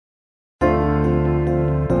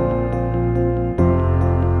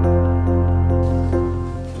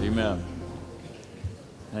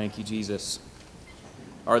Thank you, Jesus.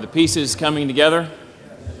 Are the pieces coming together?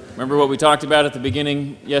 Remember what we talked about at the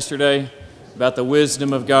beginning yesterday about the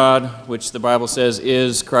wisdom of God, which the Bible says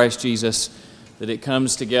is Christ Jesus, that it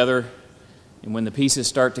comes together, and when the pieces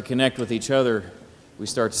start to connect with each other, we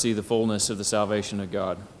start to see the fullness of the salvation of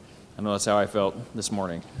God. I know that's how I felt this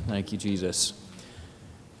morning. Thank you, Jesus.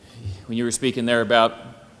 When you were speaking there about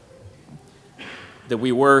that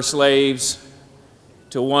we were slaves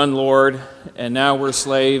to one Lord, and now we're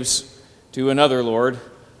slaves to another Lord,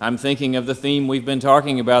 I'm thinking of the theme we've been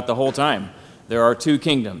talking about the whole time. There are two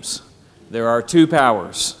kingdoms. There are two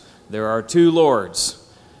powers. There are two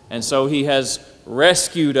lords. And so he has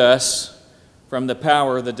rescued us from the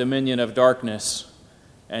power, the dominion of darkness,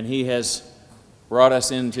 and he has brought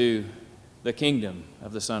us into the kingdom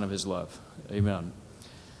of the Son of his love. Amen.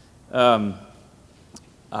 I'm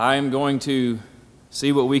going to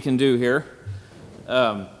see what we can do here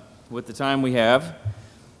with the time we have.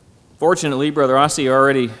 Fortunately, Brother Ossie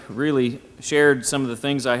already really shared some of the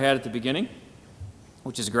things I had at the beginning,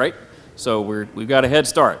 which is great. So we've got a head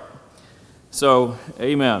start. So,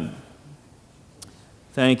 amen.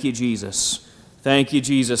 Thank you, Jesus. Thank you,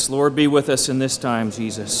 Jesus. Lord, be with us in this time,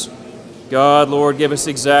 Jesus. God, Lord, give us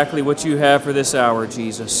exactly what you have for this hour,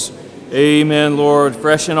 Jesus. Amen, Lord.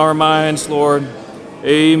 Freshen our minds, Lord.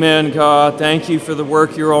 Amen, God. Thank you for the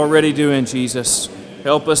work you're already doing, Jesus.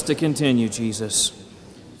 Help us to continue, Jesus.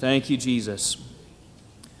 Thank you, Jesus.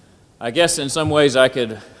 I guess in some ways I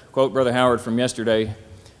could quote Brother Howard from yesterday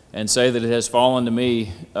and say that it has fallen to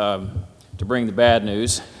me to bring the bad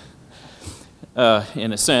news.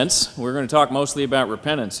 In a sense, we're going to talk mostly about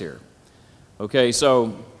repentance here. Okay,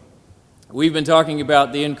 so we've been talking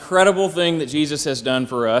about the incredible thing that Jesus has done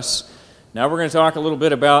for us. Now we're going to talk a little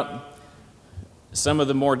bit about some of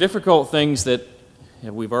the more difficult things that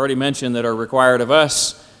we've already mentioned that are required of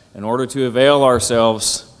us in order to avail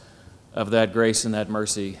ourselves of that grace and that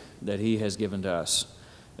mercy that he has given to us.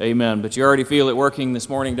 Amen. But you already feel it working this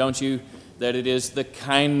morning, don't you? That it is the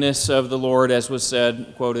kindness of the Lord, as was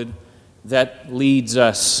said, quoted, that leads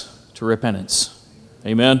us to repentance.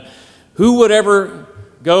 Amen. Who would ever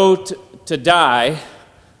go to die,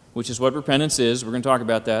 which is what repentance is, we're going to talk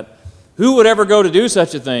about that. Who would ever go to do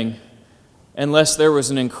such a thing unless there was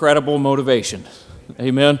an incredible motivation?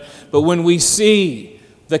 Amen. But when we see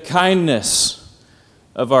the kindness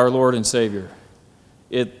of our Lord and Savior,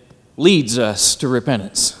 it leads us to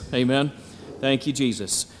repentance. Amen. Thank you,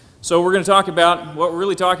 Jesus. So we're going to talk about, what we're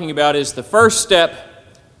really talking about is the first step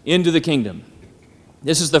into the kingdom.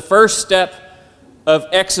 This is the first step of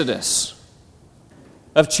Exodus,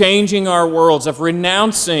 of changing our worlds, of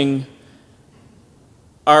renouncing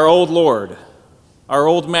our old Lord, our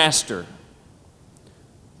old master.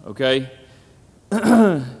 Okay?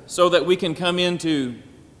 So that we can come into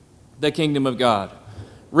the kingdom of God.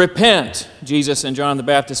 Repent, Jesus and John the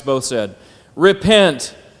Baptist both said.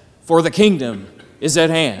 Repent, for the kingdom is at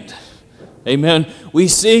hand. Amen. We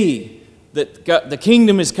see that the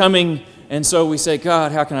kingdom is coming, and so we say,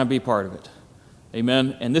 God, how can I be part of it?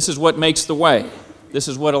 Amen. And this is what makes the way. This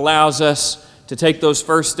is what allows us to take those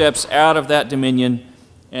first steps out of that dominion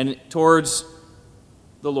and towards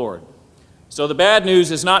the Lord. So the bad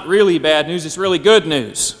news is not really bad news, it's really good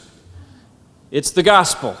news. It's the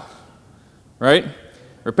gospel, right?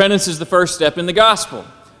 Repentance is the first step in the gospel.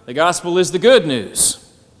 The gospel is the good news.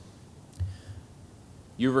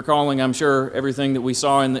 You're recalling, I'm sure, everything that we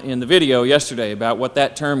saw in the video yesterday about what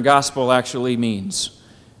that term gospel actually means,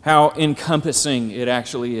 how encompassing it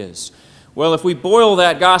actually is. Well, if we boil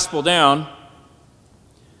that gospel down,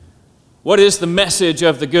 what is the message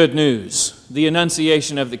of the good news? The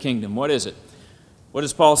annunciation of the kingdom. What is it? What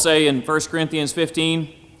does Paul say in 1 Corinthians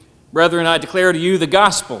 15? Brethren, I declare to you the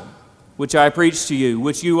gospel which I preached to you,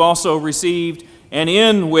 which you also received, and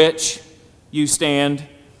in which you stand,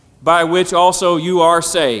 by which also you are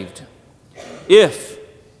saved, if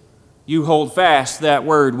you hold fast that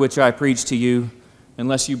word which I preached to you,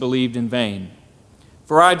 unless you believed in vain.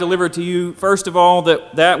 For I delivered to you, first of all,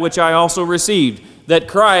 that which I also received, that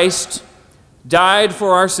Christ died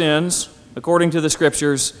for our sins, according to the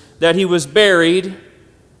Scriptures, that he was buried,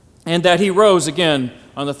 and that he rose again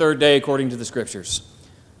on the third day, according to the Scriptures.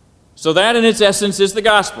 So that, in its essence, is the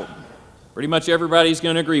gospel. Pretty much everybody's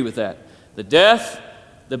going to agree with that. The death,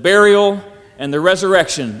 the burial, and the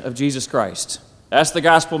resurrection of Jesus Christ. That's the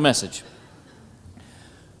gospel message.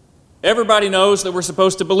 Everybody knows that we're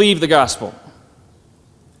supposed to believe the gospel.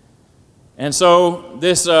 And so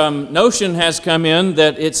this notion has come in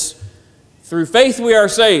that it's through faith we are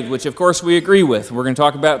saved, which of course we agree with. We're going to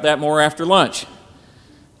talk about that more after lunch.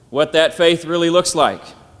 What that faith really looks like.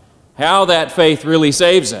 How that faith really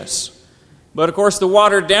saves us. But of course, the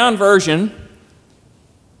watered-down version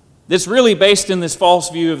that's really based in this false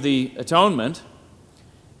view of the atonement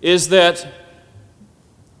is that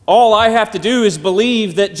all I have to do is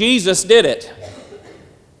believe that Jesus did it.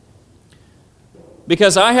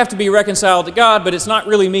 Because I have to be reconciled to God, but it's not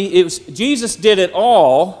really me. Jesus did it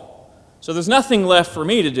all, so there's nothing left for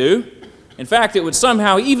me to do. In fact, it would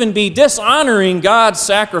somehow even be dishonoring God's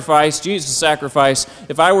sacrifice, Jesus' sacrifice,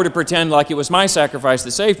 if I were to pretend like it was my sacrifice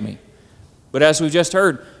that saved me. But as we just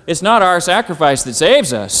heard, it's not our sacrifice that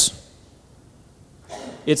saves us.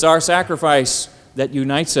 It's our sacrifice that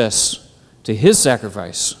unites us to His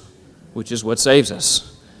sacrifice, which is what saves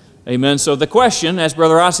us. Amen. So the question, as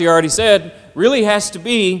Brother Ossie already said, really has to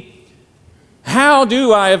be, how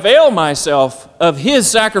do I avail myself of His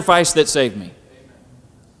sacrifice that saved me?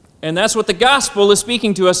 And that's what the gospel is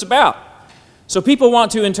speaking to us about. So people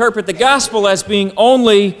want to interpret the gospel as being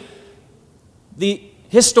only the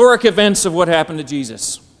historic events of what happened to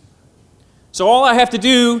Jesus. So all I have to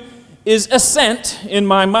do is assent in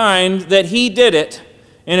my mind that He did it,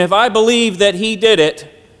 and if I believe that He did it,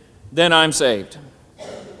 then I'm saved.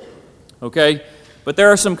 Okay? But there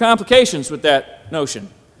are some complications with that notion,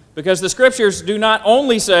 because the Scriptures do not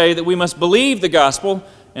only say that we must believe the gospel,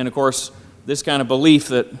 and of course, this kind of belief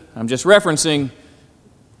that I'm just referencing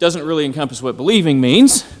doesn't really encompass what believing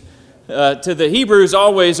means. To the Hebrews,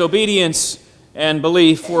 always obedience and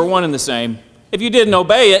belief were one and the same. If you didn't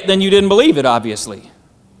obey it, then you didn't believe it, obviously.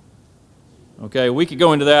 Okay, we could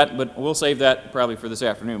go into that, but we'll save that probably for this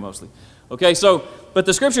afternoon mostly. Okay, but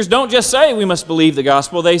the Scriptures don't just say we must believe the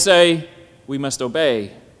gospel, they say we must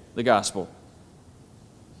obey the gospel.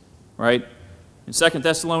 Right? In 2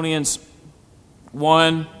 Thessalonians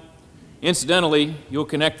 1, incidentally, you'll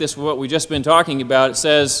connect this with what we've just been talking about. It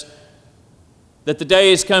says that the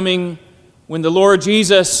day is coming when the Lord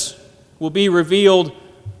Jesus will be revealed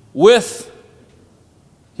with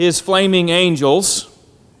His flaming angels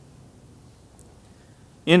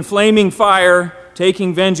in flaming fire,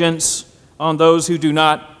 taking vengeance on those who do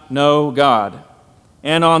not know God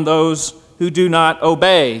and on those who do not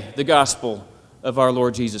obey the gospel of our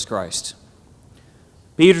Lord Jesus Christ.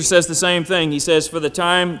 Peter says the same thing. He says, for the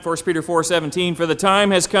time, 1 Peter 4:17, for the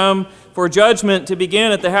time has come for judgment to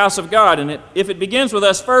begin at the house of God. And if it begins with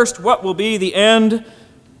us first, what will be the end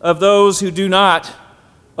of those who do not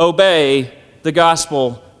obey the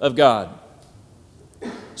gospel of God?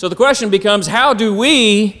 So the question becomes, how do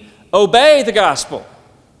we obey the gospel?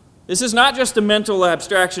 This is not just a mental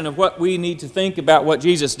abstraction of what we need to think about what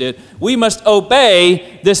Jesus did. We must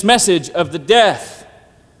obey this message of the death,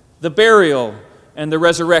 the burial, and the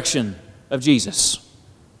resurrection of Jesus.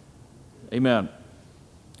 Amen.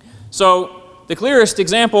 So the clearest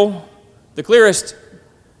example, the clearest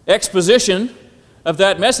exposition of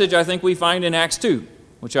that message, I think we find in Acts 2,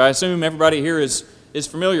 which I assume everybody here is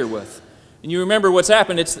familiar with. And you remember what's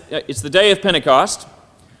happened. It's the day of Pentecost.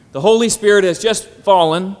 The Holy Spirit has just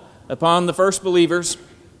fallen upon the first believers,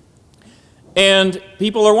 and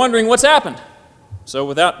people are wondering what's happened. So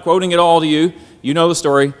without quoting it all to you, you know the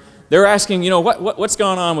story. They're asking, what's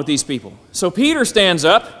gone on with these people? So Peter stands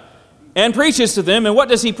up and preaches to them, and what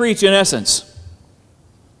does he preach in essence?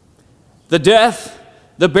 The death,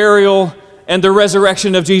 the burial, and the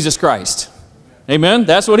resurrection of Jesus Christ. Amen?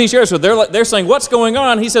 That's what he shares with them. They're saying, what's going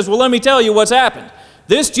on? He says, well, let me tell you what's happened.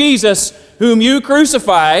 This Jesus whom you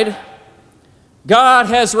crucified, God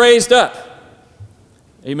has raised up.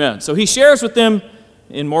 Amen. So he shares with them,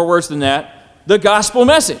 in more words than that, the gospel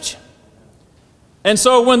message. And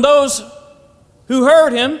so when those who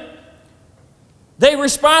heard him, they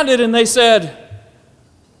responded and they said,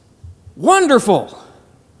 wonderful.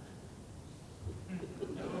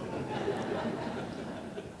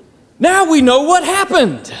 Now we know what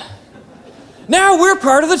happened. Now we're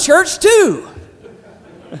part of the church too.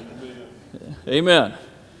 Amen.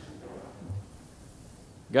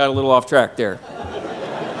 Got a little off track there.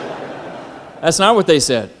 That's not what they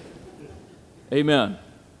said. Amen.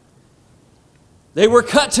 They were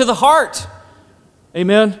cut to the heart.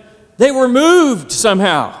 Amen. They were moved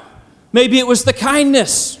somehow. Maybe it was the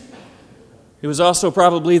kindness. It was also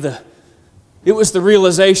probably the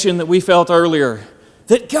realization that we felt earlier,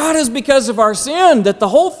 that God is because of our sin, that the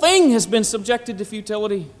whole thing has been subjected to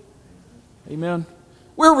futility. Amen.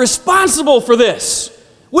 We're responsible for this.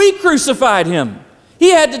 We crucified him.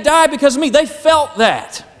 He had to die because of me. They felt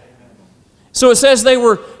that. So it says they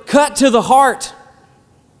were cut to the heart.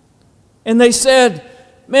 And they said,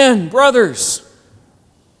 men, brothers,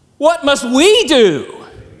 what must we do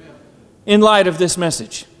in light of this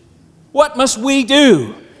message? What must we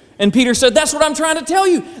do? And Peter said, that's what I'm trying to tell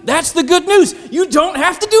you. That's the good news. You don't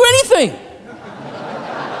have to do anything.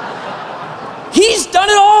 done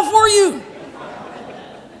it all for you.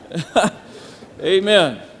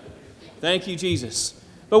 Amen. Thank you, Jesus.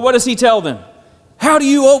 But what does he tell them?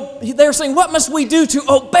 They're saying, what must we do to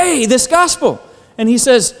obey this gospel? And he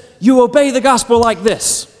says, you obey the gospel like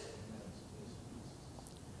this.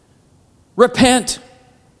 Repent.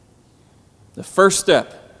 The first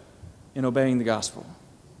step in obeying the gospel.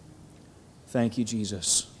 Thank you,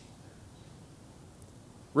 Jesus.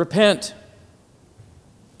 Repent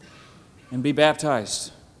and be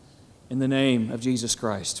baptized in the name of Jesus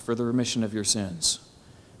Christ for the remission of your sins,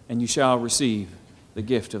 and you shall receive the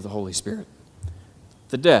gift of the Holy Spirit.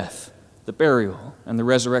 The death, the burial, and the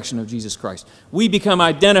resurrection of Jesus Christ. We become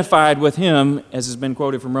identified with him, as has been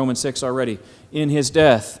quoted from Romans 6 already, in his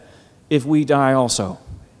death, if we die also.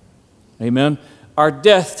 Amen? Our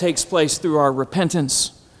death takes place through our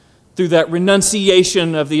repentance, through that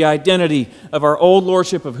renunciation of the identity of our old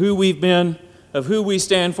lordship, of who we've been, of who we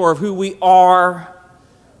stand for, of who we are.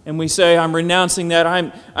 And we say, I'm renouncing that.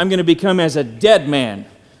 I'm going to become as a dead man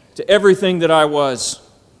to everything that I was,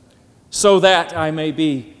 so that I may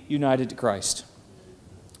be united to Christ.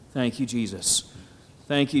 Thank you, Jesus.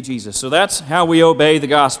 Thank you, Jesus. So that's how we obey the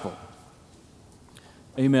gospel.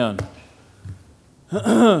 Amen.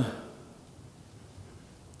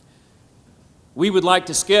 We would like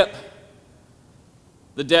to skip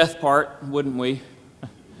the death part, wouldn't we?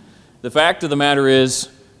 The fact of the matter is,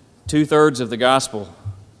 2/3 of the gospel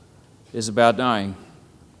is about dying.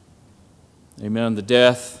 Amen. The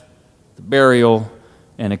death, the burial,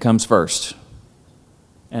 and it comes first.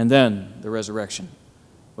 And then the resurrection.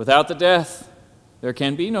 Without the death, there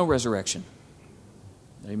can be no resurrection.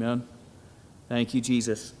 Amen. Thank you,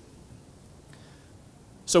 Jesus.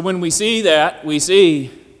 So when we see that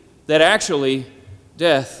actually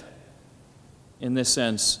death, in this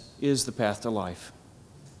sense, is the path to life.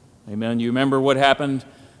 Amen. You remember what happened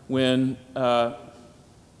when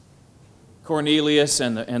Cornelius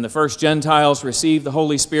and the first Gentiles received the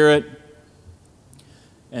Holy Spirit.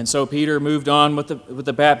 And so Peter moved on with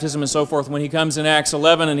the baptism and so forth. When he comes in Acts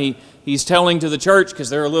 11 and he's telling to the church, because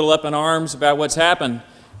they're a little up in arms about what's happened,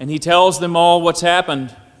 and he tells them all what's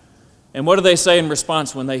happened. And what do they say in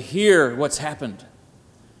response when they hear what's happened?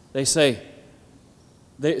 It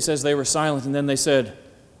says they were silent, and then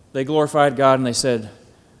they glorified God, and they said,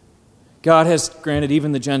 God has granted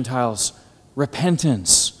even the Gentiles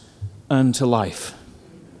repentance unto life.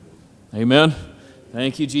 Amen.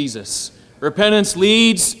 Thank you, Jesus. Repentance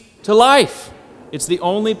leads to life. It's the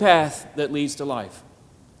only path that leads to life.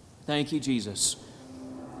 Thank you, Jesus.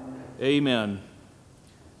 Amen.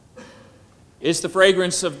 It's the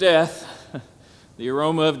fragrance of death, the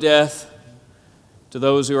aroma of death to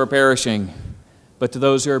those who are perishing, but to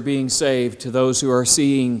those who are being saved, to those who are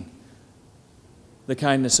seeing the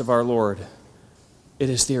kindness of our Lord, it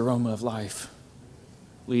is the aroma of life,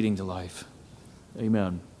 leading to life.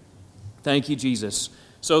 Amen. Thank you, Jesus.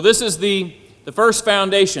 So this is the first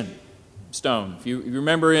foundation stone. If you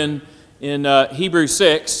remember in Hebrews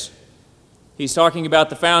 6, he's talking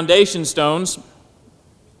about the foundation stones,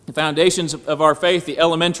 the foundations of our faith, the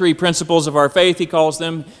elementary principles of our faith, he calls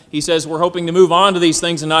them. He says we're hoping to move on to these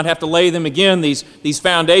things and not have to lay them again, these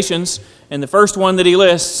foundations. And the first one that he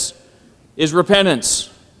lists is repentance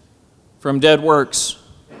from dead works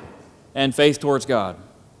and faith towards God.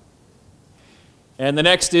 And the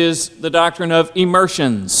next is the doctrine of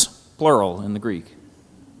immersions, plural in the Greek.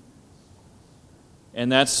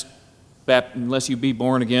 And that's, unless you be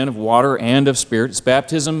born again of water and of Spirit, it's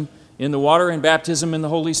baptism in the water and baptism in the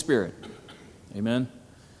Holy Spirit. Amen.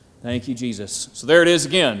 Thank you, Jesus. So there it is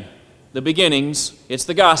again, the beginnings. It's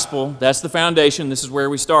the gospel. That's the foundation. This is where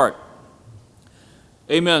we start.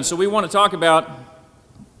 Amen. So we want to talk about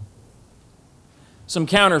some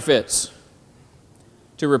counterfeits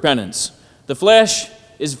to repentance. The flesh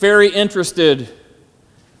is very interested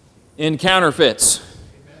in counterfeits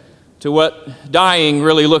to what dying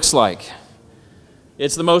really looks like.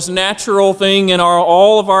 It's the most natural thing in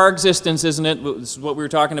all of our existence, isn't it? This is what we were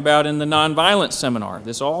talking about in the nonviolence seminar.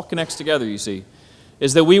 This all connects together, you see,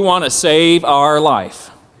 is that we want to save our life.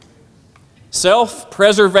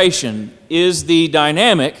 Self-preservation is the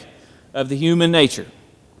dynamic of the human nature.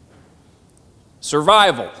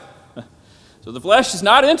 Survival. So the flesh is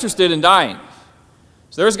not interested in dying.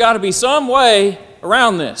 So there's got to be some way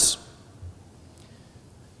around this.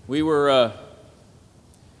 We were,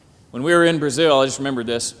 when we were in Brazil, I just remembered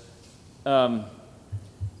this.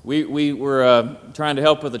 We were trying to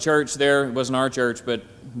help with a church there. It wasn't our church, but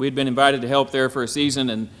we'd been invited to help there for a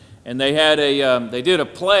season, and they had they did a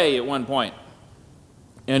play at one point,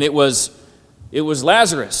 and it was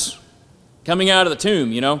Lazarus coming out of the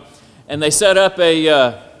tomb, and they set up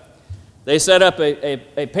They set up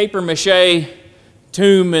a paper mache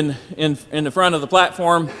tomb in the front of the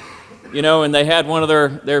platform, and they had one of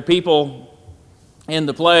their people in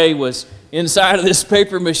the play was inside of this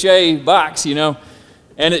paper mache box, and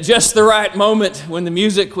at just the right moment when the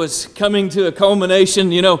music was coming to a culmination,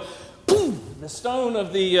 boom, the stone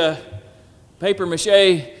of the paper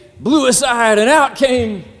mache blew aside and out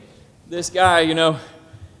came this guy,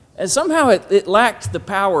 and somehow it lacked the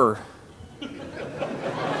power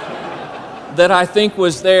that I think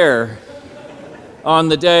was there on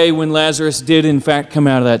the day when Lazarus did in fact come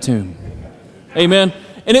out of that tomb. Amen.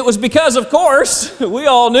 And it was because, of course, we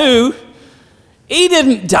all knew he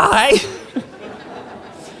didn't die.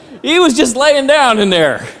 He was just laying down in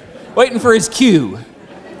there, waiting for his cue.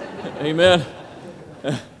 Amen.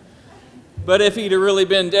 But if he'd have really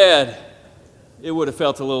been dead, it would have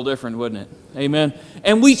felt a little different, wouldn't it? Amen.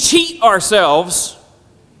 And we cheat ourselves,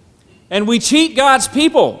 and we cheat God's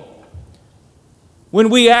people when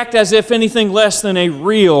we act as if anything less than a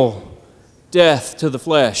real death to the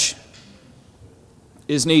flesh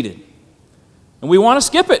is needed. And we want to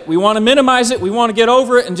skip it. We want to minimize it. We want to get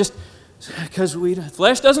over it and just, because the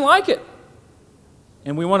flesh doesn't like it.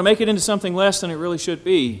 And we want to make it into something less than it really should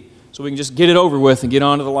be so we can just get it over with and get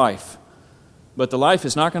on to the life. But the life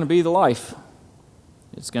is not going to be the life.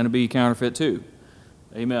 It's going to be counterfeit too.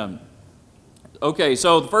 Amen. Okay,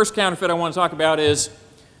 so the first counterfeit I want to talk about is,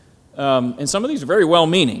 and some of these are very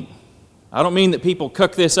well-meaning. I don't mean that people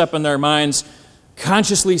cook this up in their minds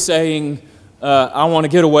consciously saying, I want to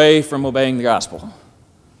get away from obeying the gospel.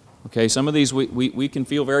 Okay, some of these we can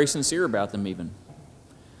feel very sincere about them even.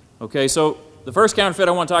 Okay, so the first counterfeit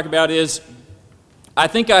I want to talk about is, I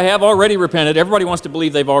think I have already repented. Everybody wants to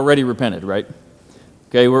believe they've already repented, right?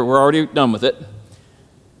 Okay, we're already done with it.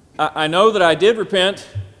 I know that I did repent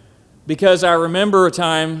because I remember a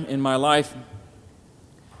time in my life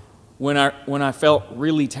when I felt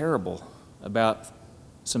really terrible about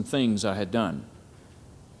some things I had done.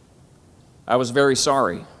 I was very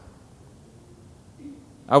sorry.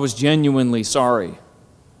 I was genuinely sorry.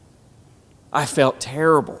 I felt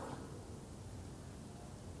terrible.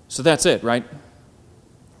 So that's it, right?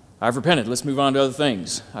 I've repented. Let's move on to other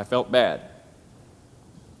things. I felt bad.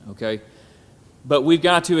 Okay? But we've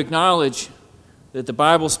got to acknowledge that the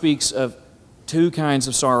Bible speaks of two kinds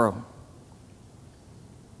of sorrow.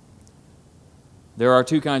 There are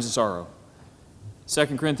two kinds of sorrow.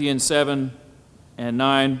 2 Corinthians 7 and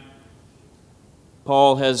 9,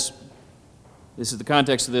 Paul has, this is the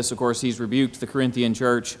context of this, of course, he's rebuked the Corinthian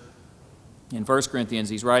church. In 1 Corinthians,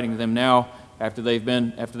 he's writing to them now after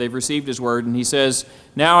they've received his word, and he says,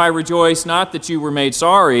 "Now I rejoice not that you were made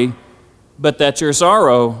sorry, but that your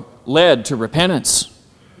sorrow led to repentance.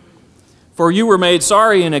 For you were made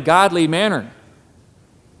sorry in a godly manner."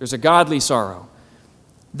 There's a godly sorrow.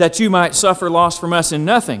 "That you might suffer loss from us in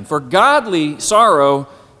nothing. For godly sorrow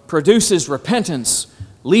produces repentance,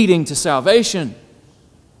 leading to salvation,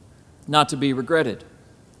 not to be regretted.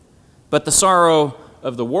 But the sorrow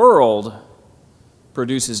of the world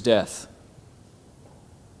produces death."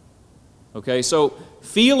 Okay, so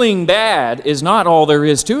feeling bad is not all there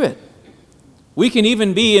is to it. We can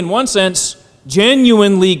even be, in one sense,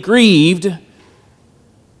 genuinely grieved,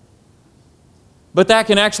 but that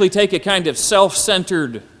can actually take a kind of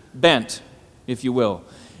self-centered bent, if you will.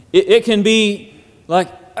 It can be like,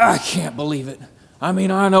 I can't believe it. I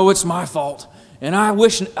mean, I know it's my fault, and I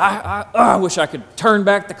wish I could turn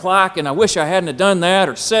back the clock, and I wish I hadn't have done that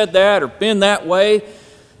or said that or been that way.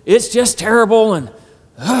 It's just terrible, and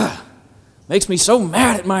makes me so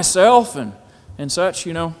mad at myself and such,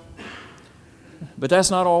 But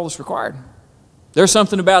that's not all that's required. There's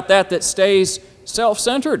something about that stays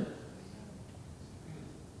self-centered.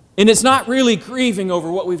 And it's not really grieving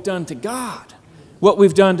over what we've done to God, what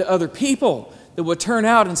we've done to other people, that would turn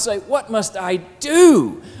out and say, what must I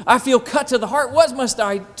do? I feel cut to the heart. What must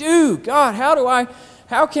I do? God,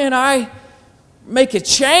 how can I make a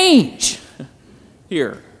change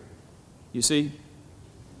here? You see?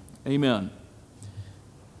 Amen.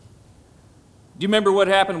 Do you remember what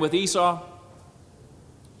happened with Esau?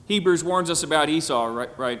 Hebrews warns us about Esau,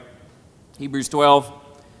 right? Hebrews 12.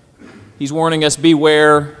 He's warning us,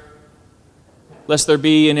 beware, lest there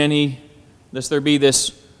be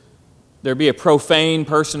a profane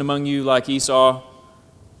person among you like Esau.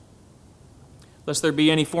 Lest there be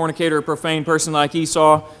any fornicator or profane person like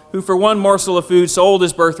Esau, who for one morsel of food sold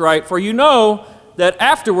his birthright. For you know that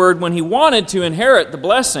afterward, when he wanted to inherit the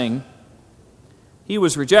blessing, he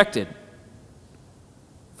was rejected,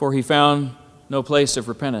 for he found no place of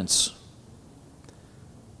repentance,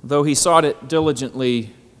 though he sought it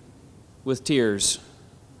diligently with tears.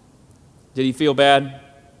 Did he feel bad?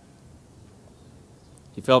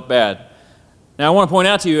 He felt bad. Now, I want to point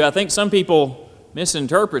out to you, I think some people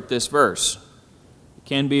misinterpret this verse. It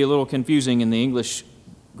can be a little confusing in the English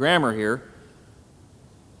grammar here.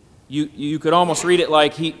 You could almost read it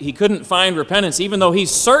like he couldn't find repentance. Even though he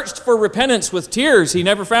searched for repentance with tears, he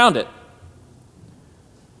never found it.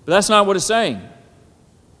 But that's not what it's saying.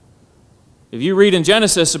 If you read in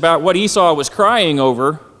Genesis about what Esau was crying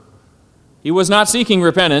over, he was not seeking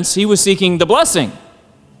repentance, he was seeking the blessing.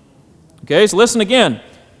 Okay, so listen again.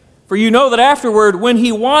 For you know that afterward, when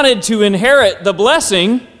he wanted to inherit the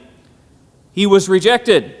blessing, he was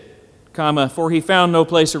rejected, for he found no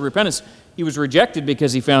place of repentance. He was rejected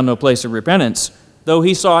because he found no place of repentance, though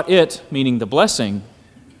he sought it, meaning the blessing,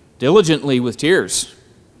 diligently with tears.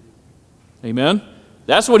 Amen?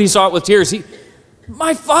 That's what he sought with tears.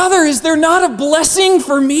 My father, is there not a blessing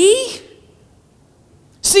for me?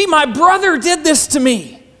 See, my brother did this to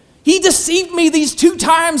me. He deceived me these 2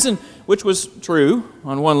 times, which was true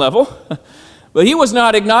on one level, but he was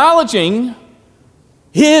not acknowledging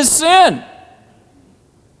his sin.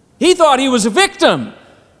 He thought he was a victim.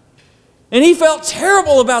 And he felt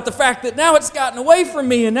terrible about the fact that now it's gotten away from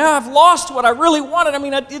me and now I've lost what I really wanted. I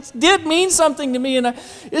mean, it did mean something to me, and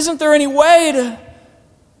isn't there any way to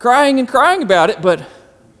crying about it? But do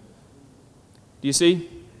you see?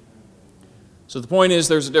 So the point is,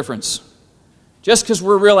 there's a difference. Just because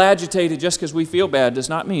we're real agitated, just because we feel bad, does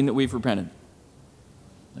not mean that we've repented.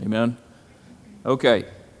 Amen? Okay.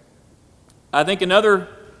 I think another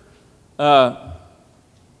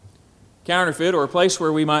counterfeit, or a place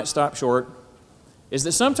where we might stop short, is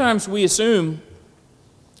that sometimes we assume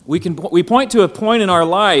we point to a point in our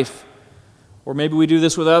life, or maybe we do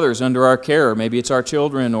this with others under our care. Maybe it's our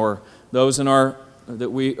children or those that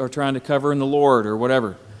we are trying to cover in the Lord or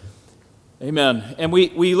whatever. Amen. And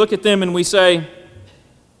we look at them and we say,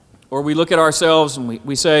 or we look at ourselves and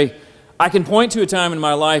we say, I can point to a time in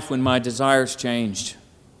my life when my desires changed.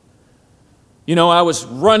 You know, I was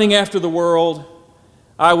running after the world.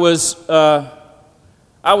 I was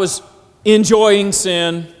enjoying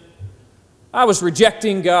sin. I was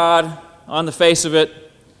rejecting God on the face of it.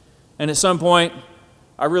 And at some point,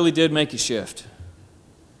 I really did make a shift.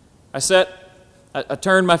 I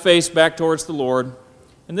turned my face back towards the Lord.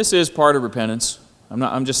 And this is part of repentance.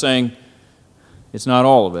 I'm just saying it's not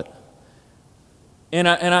all of it. And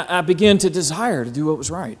I began to desire to do what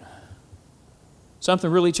was right.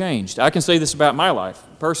 Something really changed. I can say this about my life,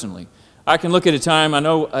 personally. I can look at a time,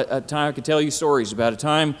 I could tell you stories about a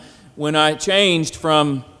time when I changed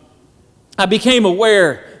from, I became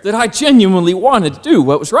aware that I genuinely wanted to do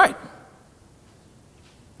what was right.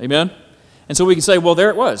 Amen? And so we can say, well, there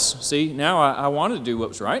it was. See, now I wanted to do what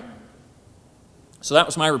was right. So that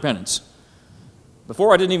was my repentance.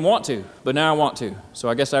 Before I didn't even want to, but now I want to. So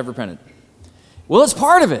I guess I've repented. Well, it's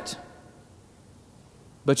part of it.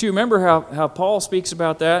 But you remember how Paul speaks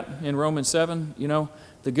about that in Romans 7? You know,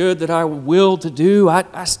 the good that I willed to do,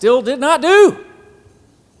 I still did not do.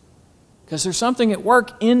 Because there's something at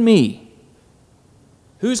work in me.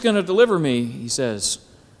 Who's going to deliver me, he says,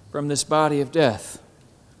 from this body of death?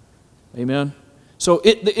 Amen? So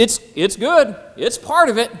it's good. It's part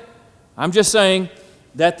of it. I'm just saying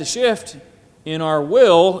that the shift in our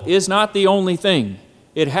will is not the only thing.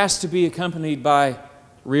 It has to be accompanied by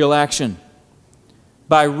real action,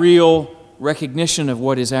 by real recognition of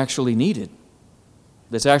what is actually needed.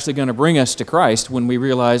 That's actually going to bring us to Christ when we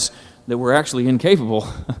realize that we're actually incapable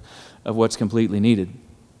of what's completely needed.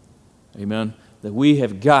 Amen? That we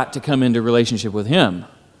have got to come into relationship with Him,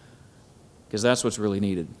 because that's what's really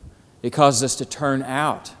needed. It causes us to turn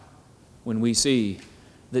out when we see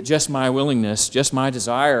that just my willingness, just my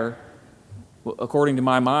desire, according to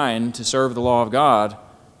my mind, to serve the law of God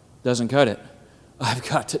doesn't cut it. I've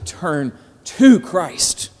got to turn to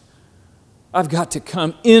Christ. I've got to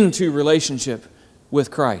come into relationship with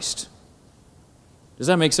Christ. Does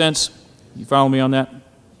that make sense? You follow me on that?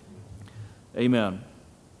 Amen.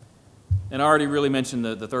 And I already really mentioned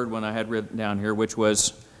the third one I had written down here, which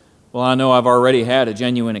was, well, I know I've already had a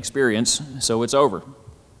genuine experience, so it's over.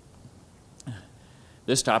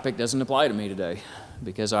 This topic doesn't apply to me today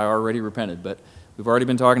because I already repented, but we've already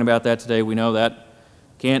been talking about that today. We know that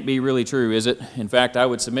can't be really true, is it? In fact, I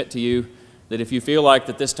would submit to you that if you feel like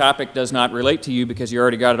that this topic does not relate to you because you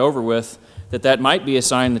already got it over with, that might be a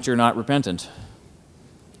sign that you're not repentant.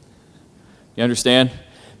 You understand?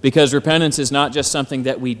 Because repentance is not just something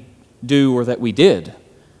that we do or that we did.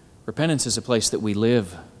 Repentance is a place that we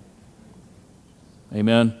live.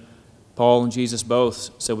 Amen? Paul and Jesus both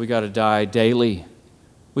said we got to die daily.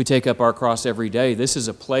 We take up our cross every day. This is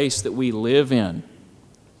a place that we live in.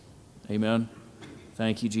 Amen?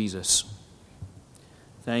 Thank you, Jesus.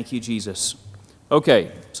 Thank you, Jesus.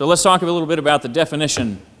 Okay, so let's talk a little bit about the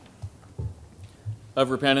definition of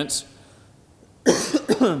repentance.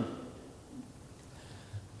 There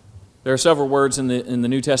are several words in the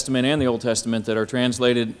New Testament and the Old Testament that are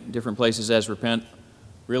translated different places as repent.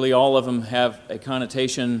 Really, all of them have a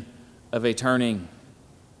connotation of a turning,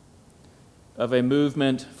 of a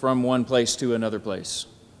movement from one place to another place,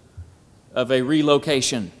 of a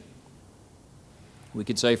relocation. We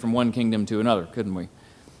could say from one kingdom to another, couldn't we?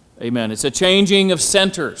 Amen. It's a changing of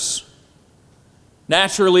centers.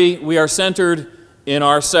 Naturally, we are centered in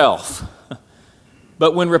ourself.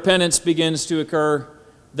 But when repentance begins to occur,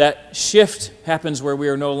 that shift happens where we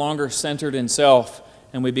are no longer centered in self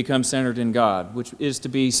and we become centered in God, which is to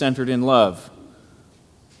be centered in love,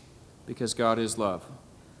 because God is love.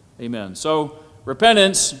 Amen. So,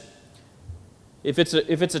 repentance, if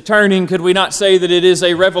it's a turning, could we not say that it is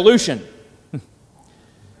a revolution?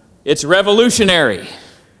 It's revolutionary.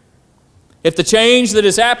 If the change that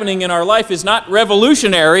is happening in our life is not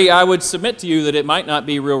revolutionary, I would submit to you that it might not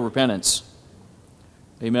be real repentance.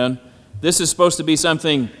 Amen. This is supposed to be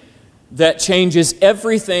something that changes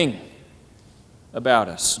everything about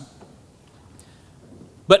us.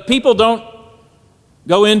 But people don't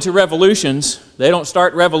go into revolutions. They don't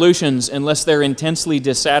start revolutions unless they're intensely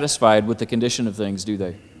dissatisfied with the condition of things, do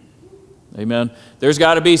they? Amen. There's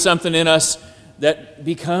got to be something in us that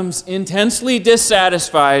becomes intensely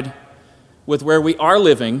dissatisfied with where we are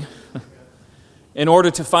living in order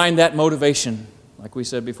to find that motivation, like we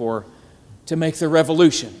said before, to make the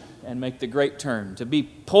revolution and make the great turn, to be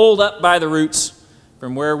pulled up by the roots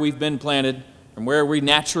from where we've been planted, from where we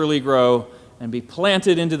naturally grow, and be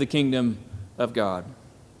planted into the kingdom of God.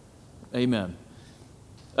 Amen.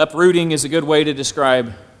 Uprooting is a good way to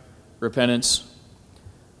describe repentance.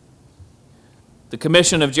 The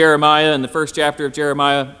commission of Jeremiah in the first chapter of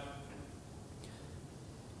Jeremiah,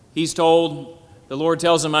 he's told, the Lord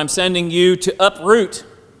tells him, I'm sending you to uproot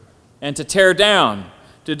and to tear down,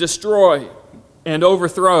 to destroy and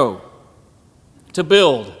overthrow, to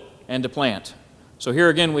build and to plant. So here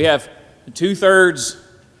again we have 2/3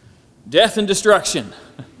 death and destruction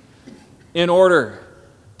in order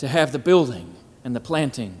to have the building and the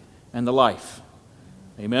planting and the life.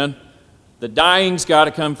 Amen? The dying's got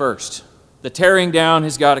to come first. The tearing down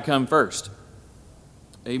has got to come first.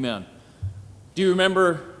 Amen. Do you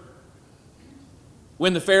remember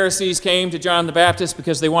when the Pharisees came to John the Baptist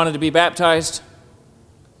because they wanted to be baptized?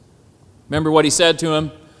 Remember what he said to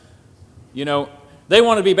them? You know, they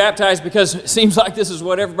want to be baptized because it seems like this is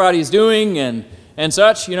what everybody's doing and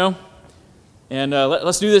such, you know. And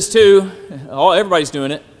let's do this too. Everybody's doing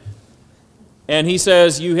it. And he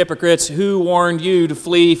says, you hypocrites, who warned you to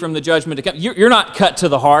flee from the judgment to come? You're not cut to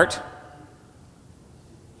the heart.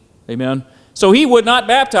 Amen. So he would not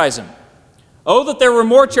baptize him. Oh, that there were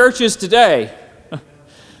more churches today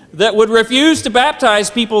that would refuse to baptize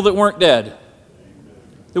people that weren't dead,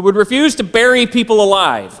 that would refuse to bury people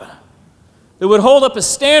alive, that would hold up a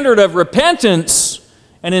standard of repentance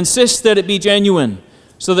and insist that it be genuine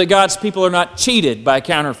so that God's people are not cheated by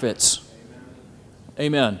counterfeits.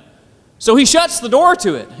 Amen. So he shuts the door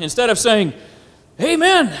to it instead of saying,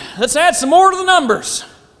 amen, let's add some more to the numbers.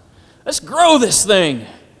 Let's grow this thing.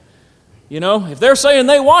 You know, if they're saying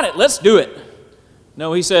they want it, let's do it.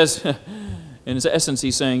 No, he says, in his essence,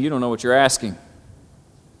 he's saying, you don't know what you're asking.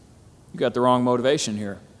 You got the wrong motivation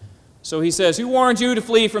here. So he says, who warned you to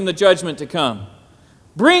flee from the judgment to come?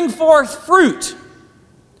 Bring forth fruit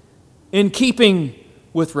in keeping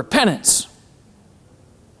with repentance.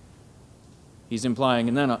 He's implying,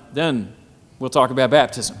 and then we'll talk about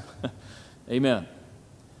baptism. Amen.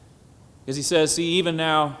 Because he says, see, even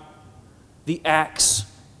now, the axe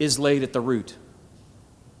is laid at the root.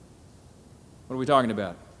 What are we talking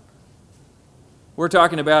about? We're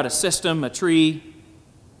talking about a system, a tree,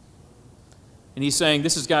 and he's saying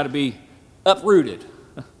this has got to be uprooted.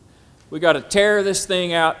 We got to tear this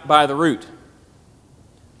thing out by the root.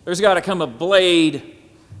 There's got to come a blade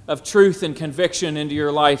of truth and conviction into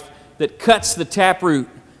your life that cuts the taproot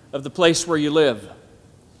of the place where you live,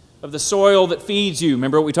 of the soil that feeds you.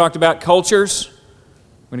 Remember what we talked about, cultures?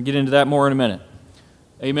 We're going to get into that more in a minute.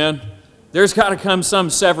 Amen. There's got to come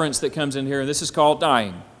some severance that comes in here, and this is called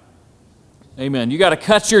dying. Amen. You got to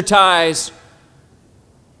cut your ties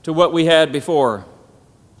to what we had before.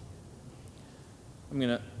 I'm going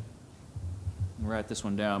to write this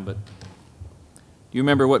one down, but do you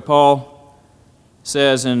remember what Paul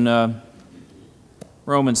says in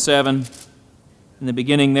Romans 7, in the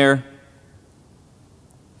beginning there?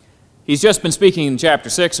 He's just been speaking in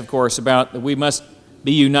chapter 6, of course, about that we must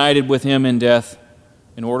be united with him in death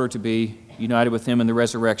in order to be united with him in the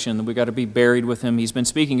resurrection, that we got to be buried with him. He's been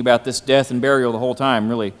speaking about this death and burial the whole time,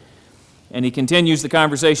 really. And he continues the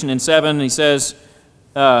conversation in 7, and he says,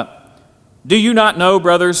 do you not know,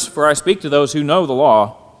 brothers, for I speak to those who know the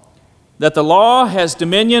law, that the law has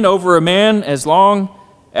dominion over a man as long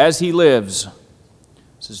as he lives?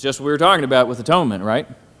 This is just what we were talking about with atonement, right?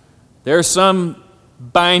 There's some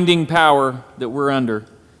binding power that we're under.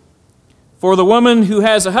 For the woman who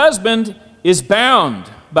has a husband is bound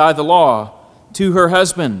by the law to her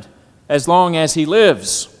husband as long as he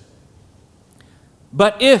lives.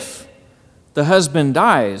 But if the husband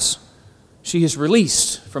dies, she is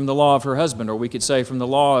released from the law of her husband, or we could say from the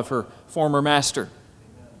law of her former master.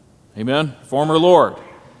 Amen? Former Lord.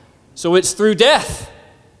 So it's through death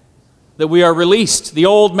that we are released. The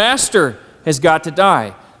old master has got to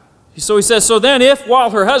die. So he says, so then if while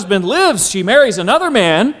her husband lives she marries another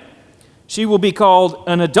man, she will be called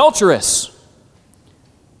an adulteress.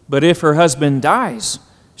 But if her husband dies,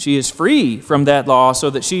 she is free from that law, so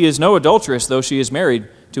that she is no adulteress, though she is married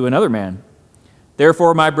to another man.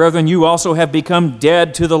 Therefore, my brethren, you also have become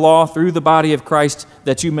dead to the law through the body of Christ,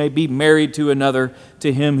 that you may be married to another,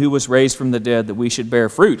 to him who was raised from the dead, that we should bear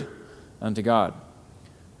fruit unto God.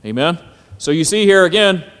 Amen? So you see here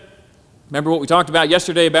again, remember what we talked about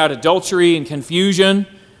yesterday about adultery and confusion,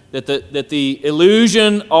 that the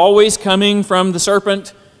illusion always coming from the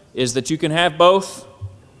serpent is that you can have both.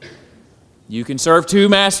 You can serve two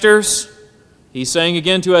masters. He's saying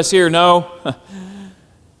again to us here, no,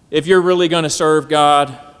 if you're really going to serve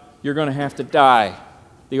God, you're going to have to die.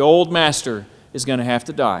 The old master is going to have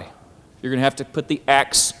to die. You're going to have to put the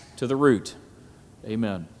axe to the root.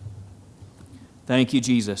 Amen. Thank you,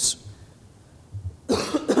 Jesus.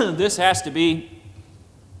 This has to be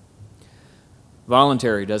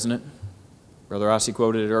voluntary, doesn't it? Brother Ossie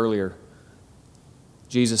quoted it earlier.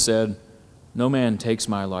 Jesus said, no man takes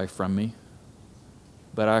my life from me,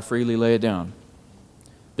 but I freely lay it down.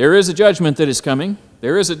 There is a judgment that is coming.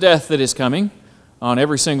 There is a death that is coming on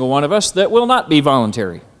every single one of us that will not be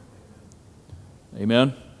voluntary.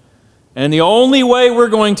 Amen? And the only way we're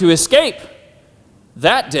going to escape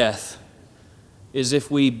that death is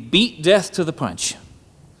if we beat death to the punch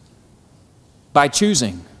by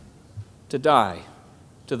choosing to die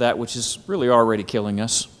to that which is really already killing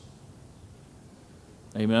us.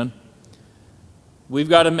 Amen? We've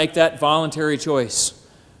got to make that voluntary choice.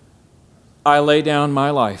 I lay down my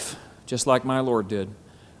life, just like my Lord did.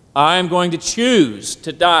 I am going to choose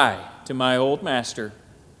to die to my old master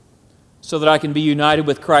so that I can be united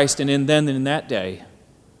with Christ, and then in that day,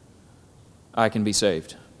 I can be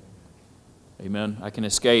saved. Amen. I can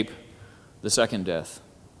escape the second death.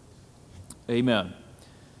 Amen.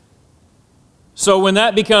 So when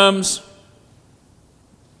that becomes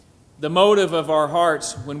the motive of our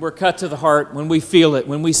hearts, when we're cut to the heart, when we feel it,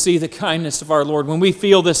 when we see the kindness of our Lord, when we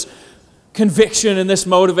feel this conviction and this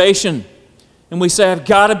motivation, and we say, I've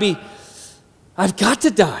got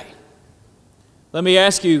to die. Let me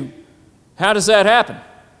ask you, how does that happen?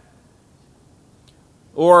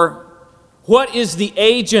 Or what is the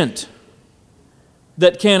agent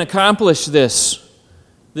that can accomplish this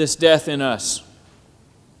death in us?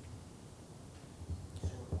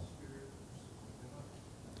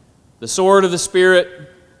 The sword of the Spirit,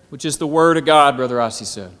 which is the Word of God, Brother Ossie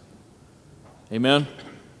said. Amen?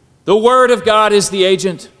 The Word of God is the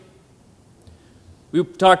agent. We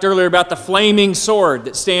talked earlier about the flaming sword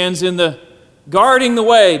that stands in the guarding the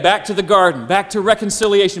way back to the garden, back to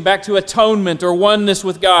reconciliation, back to atonement or oneness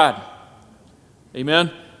with God.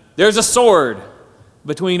 Amen? There's a sword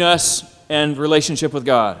between us and relationship with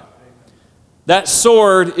God. That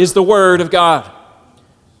sword is the Word of God.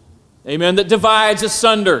 Amen? That divides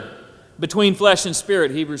asunder between flesh and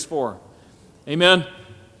spirit, Hebrews 4. Amen?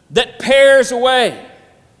 That pares away.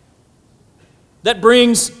 That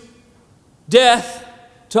brings death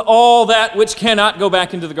to all that which cannot go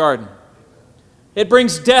back into the garden. It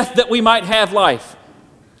brings death that we might have life.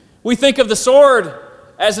 We think of the sword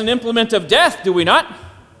as an implement of death, do we not?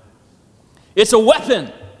 It's a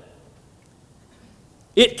weapon.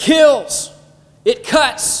 It kills. It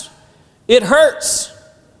cuts. It hurts.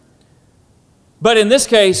 But in this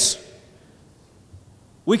case,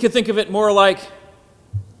 we could think of it more like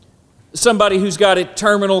somebody who's got a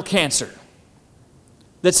terminal cancer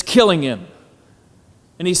that's killing him.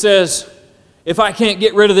 And he says, if I can't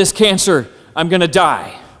get rid of this cancer, I'm going to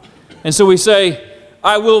die. And so we say,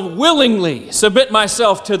 I will willingly submit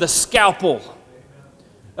myself to the scalpel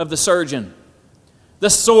of the surgeon,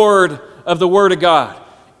 the sword of the Word of God.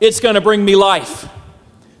 It's going to bring me life.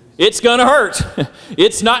 It's going to hurt.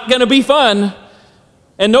 It's not going to be fun.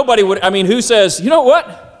 And nobody would, who says, you know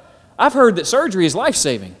what? I've heard that surgery is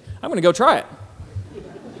life-saving. I'm going to go try it.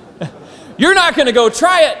 You're not going to go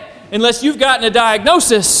try it unless you've gotten a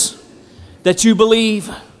diagnosis that you believe.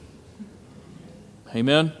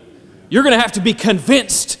 Amen. You're going to have to be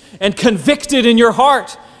convinced and convicted in your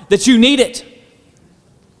heart that you need it.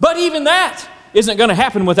 But even that isn't going to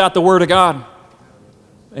happen without the Word of God.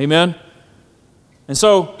 Amen. And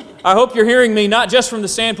so I hope you're hearing me not just from the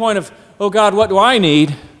standpoint of, oh God, what do I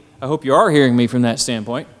need? I hope you are hearing me from that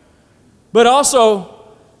standpoint. But also,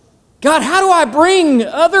 God, how do I bring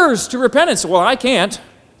others to repentance? Well, I can't.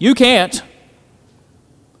 You can't.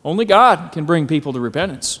 Only God can bring people to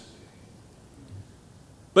repentance.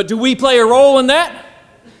 But do we play a role in that?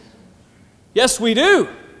 Yes, we do.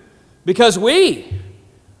 Because we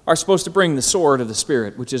are supposed to bring the sword of the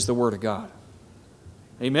Spirit, which is the Word of God.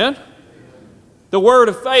 Amen? The word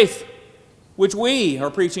of faith, which we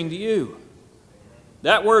are preaching to you.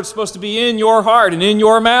 That word's supposed to be in your heart and in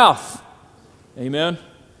your mouth. Amen?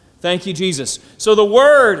 Thank you, Jesus. So the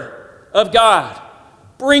Word of God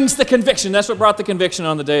brings the conviction. That's what brought the conviction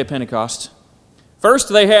on the day of Pentecost. First,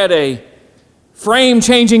 they had a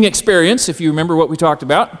frame-changing experience, if you remember what we talked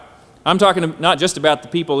about. I'm talking not just about the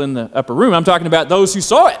people in the upper room. I'm talking about those who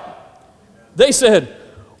saw it. They said,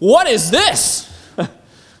 what is this?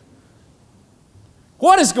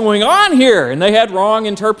 What is going on here? And they had wrong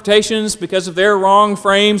interpretations because of their wrong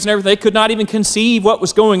frames and everything. They could not even conceive what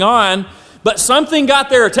was going on, but something got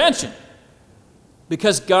their attention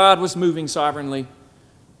because God was moving sovereignly.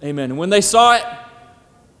 Amen. And when they saw it,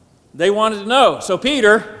 they wanted to know. So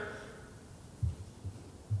Peter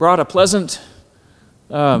brought a pleasant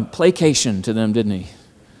placation to them, didn't he?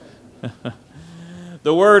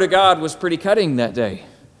 The Word of God was pretty cutting that day.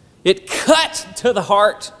 It cut to the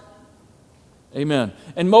heart. Amen.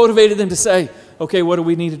 And motivated them to say, okay, what do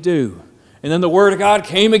we need to do? And then the Word of God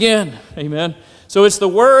came again. Amen. So it's the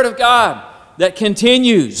Word of God that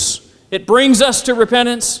continues. It brings us to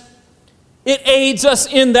repentance. It aids us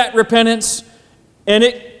in that repentance. And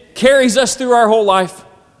it carries us through our whole life.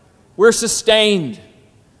 We're sustained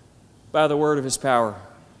by the word of His power.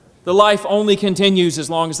 The life only continues as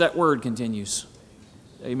long as that word continues.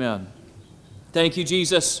 Amen. Thank you,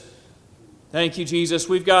 Jesus. Thank you, Jesus.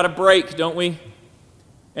 We've got a break, don't we?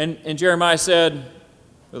 And Jeremiah said,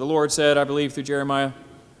 or the Lord said, I believe through Jeremiah,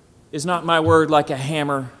 is not my word like a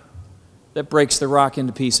hammer that breaks the rock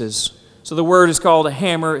into pieces? So the word is called a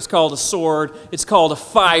hammer, it's called a sword, it's called a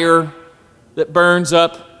fire that burns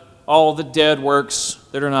up all the dead works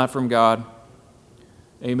that are not from God.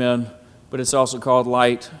 Amen. But it's also called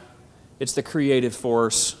light. It's the creative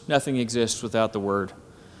force. Nothing exists without the Word.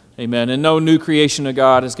 Amen. And no new creation of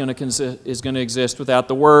God is going to exist without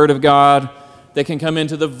the Word of God that can come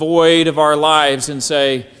into the void of our lives and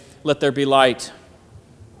say, let there be light.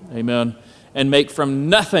 Amen. And make from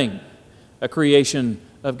nothing a creation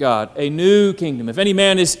of God, a new kingdom. If any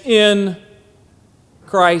man is in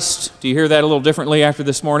Christ, do you hear that a little differently after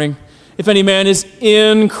this morning? If any man is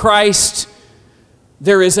in Christ,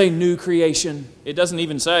 there is a new creation. It doesn't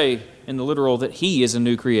even say in the literal that he is a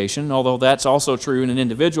new creation, although that's also true in an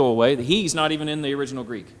individual way. The he's not even in the original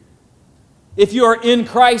Greek. If you are in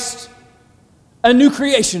Christ, a new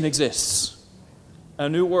creation exists, a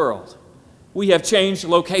new world. We have changed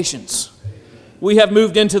locations. We have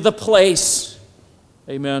moved into the place,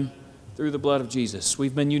 amen, through the blood of Jesus.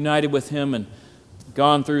 We've been united with Him and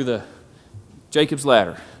gone through the Jacob's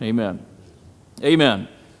ladder. Amen. Amen.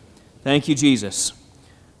 Thank you, Jesus.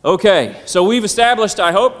 Okay, so we've established,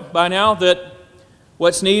 I hope, by now that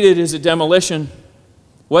what's needed is a demolition.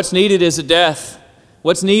 What's needed is a death.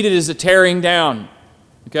 What's needed is a tearing down.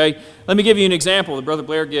 Okay? Let me give you an example that Brother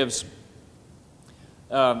Blair gives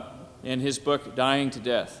in his book, Dying to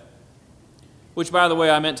Death. Which, by the way,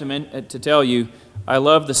 I meant to tell you, I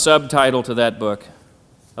love the subtitle to that book.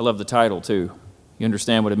 I love the title, too. You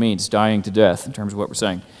understand what it means, dying to death, in terms of what we're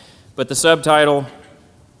saying. But the subtitle,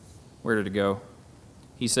 where did it go?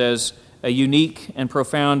 He says, a unique and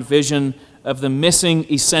profound vision of the missing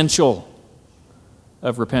essential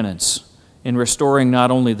of repentance in restoring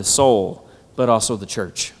not only the soul, but also the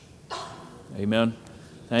church. Amen.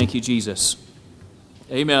 Thank you, Jesus.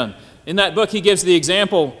 Amen. In that book, he gives the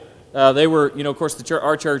example. They were, of course,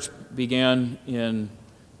 our church began in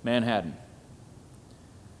Manhattan.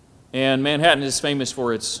 And Manhattan is famous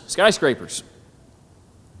for its skyscrapers.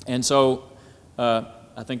 And so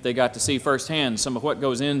I think they got to see firsthand some of what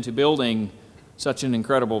goes into building such an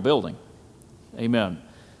incredible building. Amen.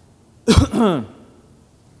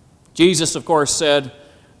 Jesus, of course, said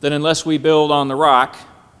that unless we build on the rock,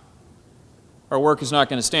 our work is not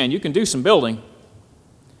going to stand. You can do some building,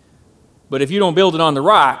 but if you don't build it on the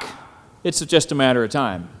rock, it's just a matter of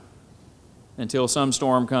time. until some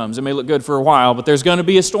storm comes. It may look good for a while, but there's going to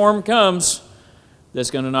be a storm comes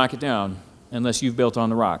that's going to knock it down unless you've built on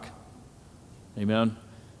the rock. Amen?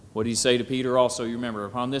 What did he say to Peter also? You remember,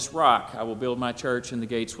 upon this rock I will build my church, and the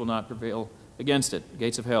gates will not prevail against it. The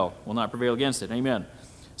gates of hell will not prevail against it. Amen.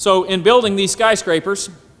 So in building these skyscrapers,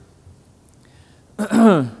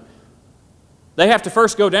 they have to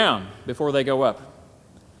first go down before they go up.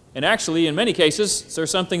 And actually, in many cases,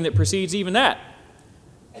 there's something that precedes even that.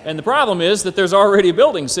 And the problem is that there's already a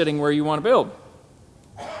building sitting where you want to build.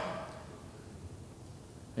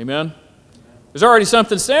 Amen? There's already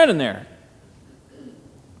something standing there.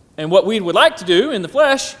 And what we would like to do in the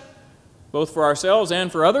flesh, both for ourselves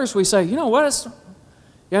and for others, we say, you know what,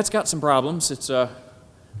 it's got some problems. It's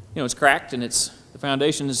it's cracked and the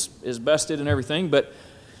foundation is busted and everything, but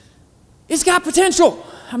it's got potential.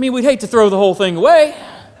 I mean, we'd hate to throw the whole thing away.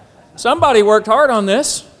 Somebody worked hard on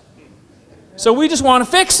this. So we just want to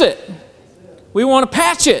fix it. We want to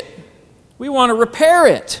patch it. We want to repair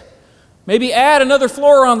it. Maybe add another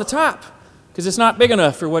floor on the top because it's not big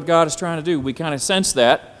enough for what God is trying to do. We kind of sense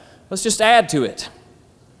that. Let's just add to it.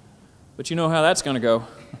 But you know how that's going to go.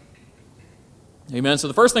 Amen. So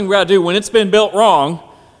the first thing we got to do when it's been built wrong,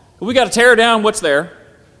 we got to tear down what's there.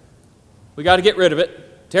 We got to get rid of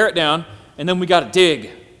it, tear it down, and then we got to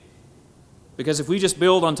dig. Because if we just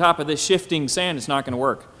build on top of this shifting sand, it's not going to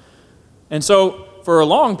work. And so for a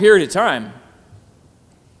long period of time,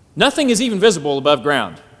 nothing is even visible above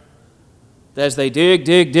ground. As they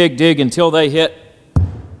dig until they hit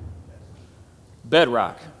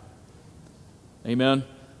bedrock. Amen.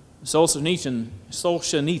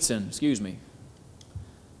 Solzhenitsyn, excuse me.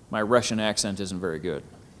 My Russian accent isn't very good.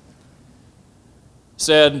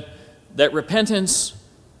 Said that repentance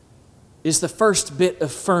is the first bit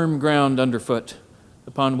of firm ground underfoot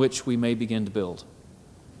upon which we may begin to build.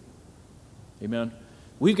 Amen.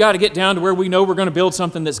 We've got to get down to where we know we're going to build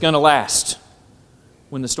something that's going to last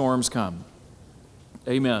when the storms come.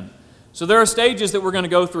 Amen. So there are stages that we're going to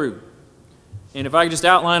go through. And if I could just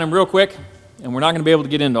outline them real quick, and we're not going to be able to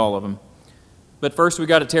get into all of them. But first we've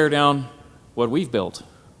got to tear down what we've built.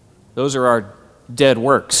 Those are our dead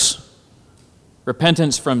works.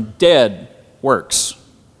 Repentance from dead works.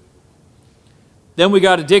 Then we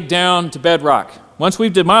got to dig down to bedrock. Once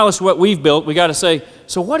we've demolished what we've built, we got to say,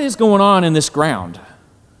 so what is going on in this ground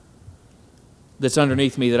that's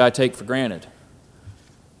underneath me that I take for granted?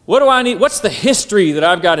 What do I need? What's the history that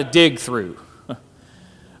I've got to dig through?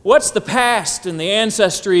 What's the past and the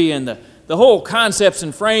ancestry and the whole concepts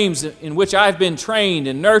and frames in which I've been trained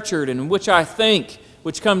and nurtured and in which I think,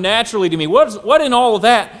 which come naturally to me? What in all of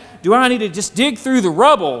that do I need to just dig through the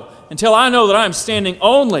rubble until I know that I'm standing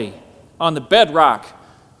only on the bedrock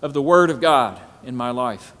of the Word of God in my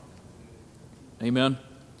life? Amen.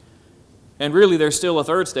 And really there's still a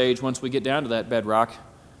third stage once we get down to that bedrock,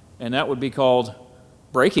 and that would be called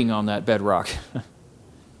breaking on that bedrock.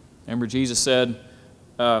 Remember Jesus said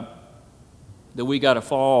that we got to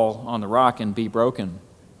fall on the rock and be broken.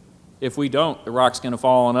 If we don't, the rock's going to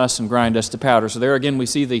fall on us and grind us to powder. So there again we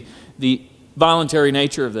see the voluntary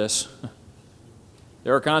nature of this.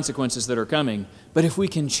 There are consequences that are coming. But if we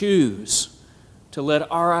can choose to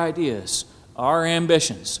let our ideas, our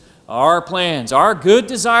ambitions, our plans, our good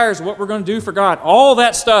desires, what we're going to do for God, all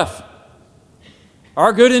that stuff,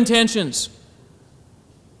 our good intentions,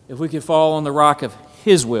 if we could fall on the rock of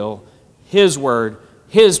His will, His word,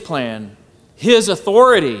 His plan, His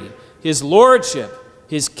authority, His lordship,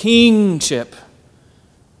 His kingship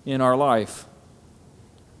in our life,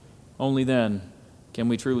 only then can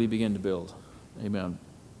we truly begin to build. Amen.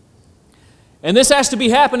 And this has to be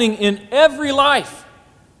happening in every life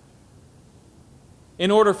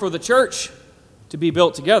in order for the church to be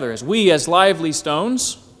built together, as we as lively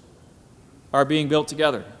stones are being built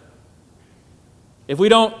together. If we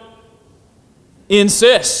don't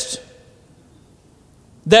insist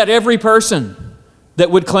that every person that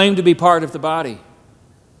would claim to be part of the body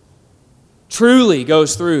truly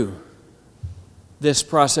goes through this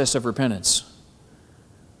process of repentance,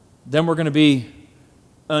 then we're going to be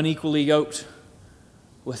unequally yoked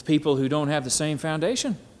with people who don't have the same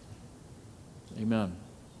foundation. Amen.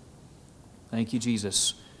 Thank you,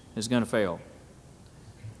 Jesus. It's going to fail.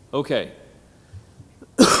 Okay.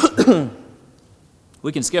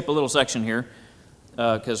 We can skip a little section here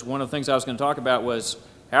because one of the things I was going to talk about was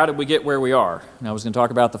how did we get where we are? And I was going to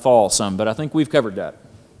talk about the fall some, but I think we've covered that.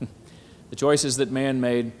 The choices that man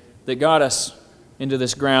made that got us into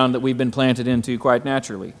this ground that we've been planted into quite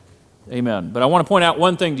naturally. Amen. But I want to point out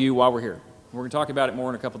one thing to you while we're here. We're going to talk about it more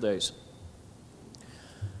in a couple days.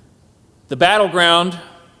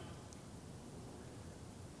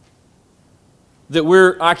 that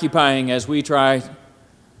we're occupying as we try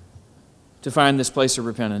to find this place of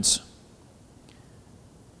repentance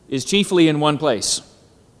is chiefly in one place.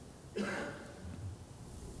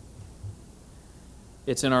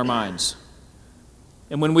 It's in our minds.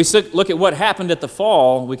 And when we look at what happened at the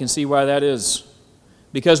fall, we can see why that is.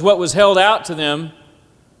 Because what was held out to them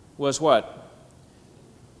was what?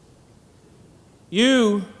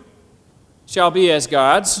 You shall be as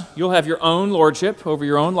gods. You'll have your own lordship over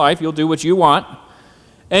your own life. You'll do what you want.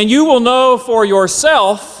 And you will know for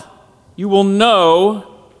yourself,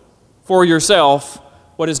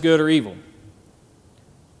 what is good or evil.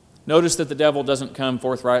 Notice that the devil doesn't come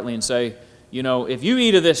forthrightly and say, if you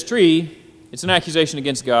eat of this tree, it's an accusation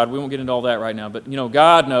against God. We won't get into all that right now. But,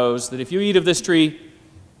 God knows that if you eat of this tree,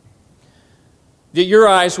 that your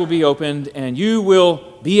eyes will be opened and you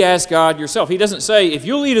will be as God yourself. He doesn't say, if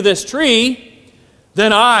you'll eat of this tree,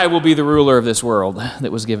 then I will be the ruler of this world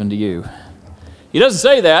that was given to you. He doesn't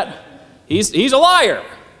say that. He's a liar.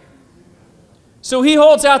 So he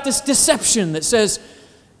holds out this deception that says,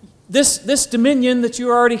 this dominion that you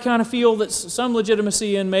already kind of feel that's some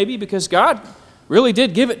legitimacy in maybe because God really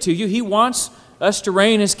did give it to you. He wants us to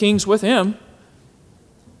reign as kings with him.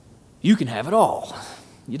 You can have it all.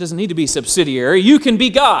 It doesn't need to be subsidiary. You can be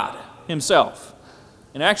God himself.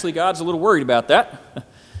 And actually, God's a little worried about that.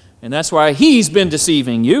 And that's why he's been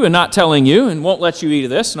deceiving you and not telling you and won't let you eat of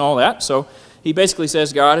this and all that. So he basically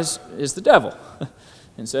says God is the devil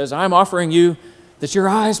and says, I'm offering you that your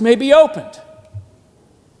eyes may be opened.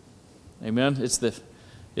 Amen? It's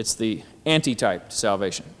the antitype to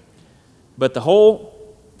salvation. But the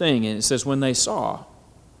whole thing, and it says, when they saw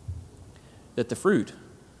that the fruit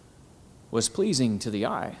was pleasing to the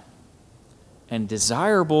eye and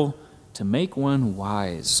desirable to make one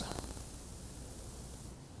wise,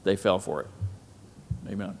 they fell for it.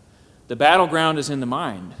 Amen. The battleground is in the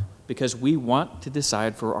mind because we want to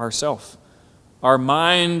decide for ourselves. Our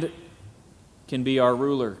mind can be our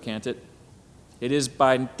ruler, can't it? It is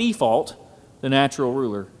by default the natural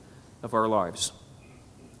ruler of our lives.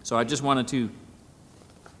 So I just wanted to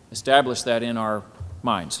establish that in our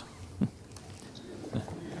minds.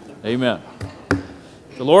 Amen.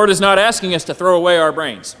 The Lord is not asking us to throw away our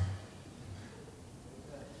brains.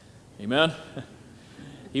 Amen.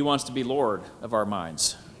 He wants to be Lord of our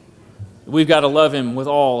minds. We've got to love him with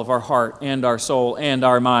all of our heart and our soul and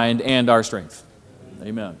our mind and our strength.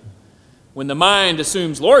 Amen. When the mind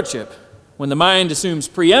assumes lordship, when the mind assumes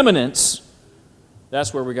preeminence,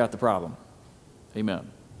 that's where we got the problem. Amen.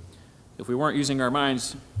 If we weren't using our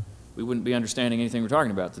minds, we wouldn't be understanding anything we're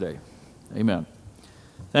talking about today. Amen.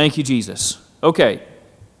 Thank you, Jesus. Okay.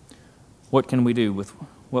 What can we do with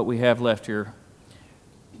what we have left here?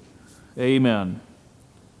 Amen.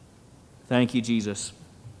 Thank you, Jesus.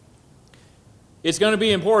 It's going to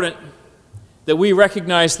be important that we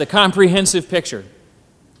recognize the comprehensive picture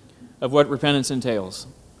of what repentance entails.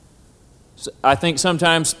 So I think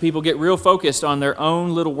sometimes people get real focused on their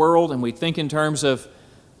own little world, and we think in terms of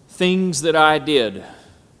things that I did.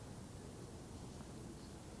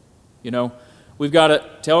 We've got to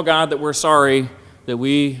tell God that we're sorry that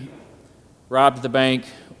we robbed the bank,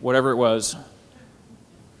 whatever it was.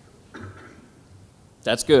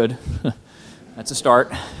 That's good. That's a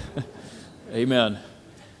start. Amen.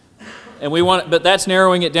 And but that's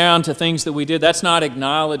narrowing it down to things that we did. That's not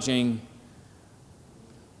acknowledging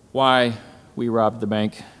why we robbed the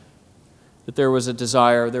bank. That there was a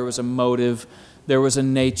desire, there was a motive, there was a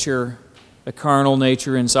nature, a carnal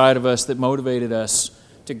nature inside of us that motivated us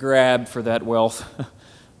to grab for that wealth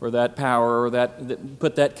or that power or that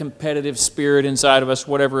put that competitive spirit inside of us,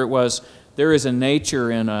 whatever it was. There is a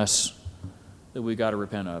nature in us that we got to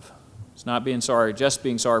repent of. It's not being sorry, just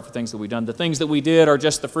being sorry for things that we've done. The things that we did are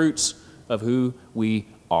just the fruits of who we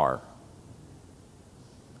are.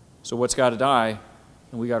 So what's got to die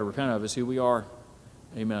and we got to repent of is who we are.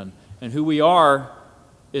 Amen. And who we are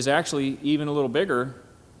is actually even a little bigger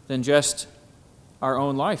than just our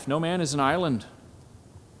own life. No man is an island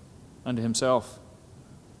unto himself.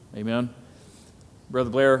 Amen. Brother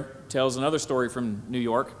Blair tells another story from New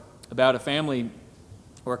York about a family,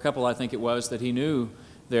 or a couple I think it was, that he knew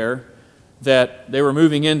there, that they were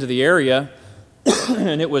moving into the area,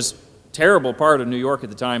 and it was a terrible part of New York at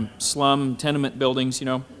the time, slum, tenement buildings,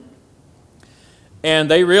 And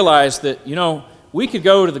they realized that, we could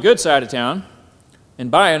go to the good side of town and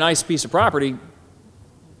buy a nice piece of property,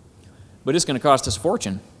 but it's going to cost us a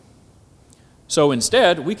fortune. So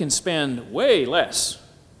instead, we can spend way less.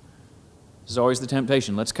 This is always the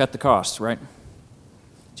temptation. Let's cut the costs, right?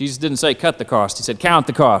 Jesus didn't say cut the cost. He said count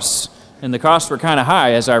the costs. And the costs were kind of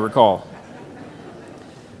high, as I recall.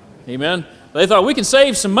 Amen? They thought we can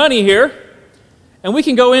save some money here, And we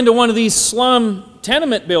can go into one of these slum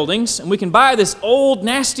tenement buildings and we can buy this old,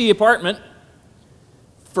 nasty apartment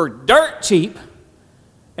for dirt cheap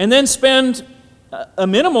and then spend a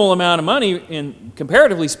minimal amount of money, in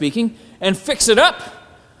comparatively speaking, and fix it up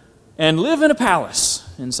and live in a palace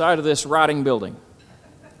inside of this rotting building.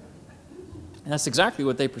 And that's exactly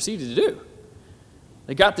what they proceeded to do.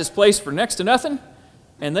 They got this place for next to nothing,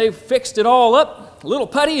 and they fixed it all up. A little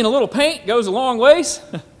putty and a little paint goes a long ways.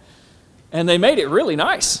 And they made it really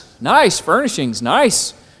nice. Nice furnishings,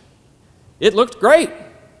 nice. It looked great.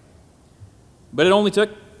 But it only took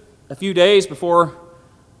a few days before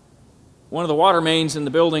one of the water mains in the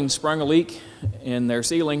building sprung a leak in their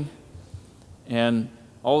ceiling, and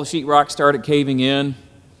all the sheetrock started caving in,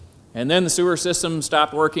 and then the sewer system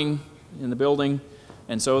stopped working in the building,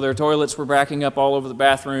 and so their toilets were backing up all over the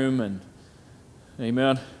bathroom, and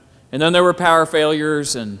amen. And then there were power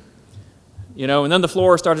failures, and and then the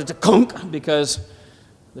floor started to clunk because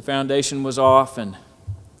the foundation was off, and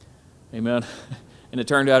amen. And it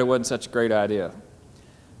turned out it wasn't such a great idea.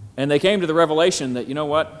 And they came to the revelation that,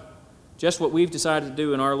 just what we've decided to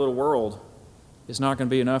do in our little world is not going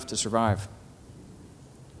to be enough to survive.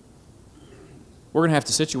 We're going to have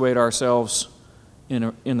to situate ourselves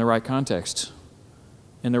in the right context,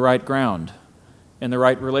 in the right ground, in the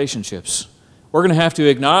right relationships. We're going to have to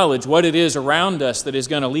acknowledge what it is around us that is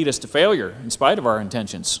going to lead us to failure in spite of our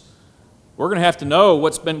intentions. We're going to have to know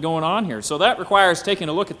what's been going on here. So that requires taking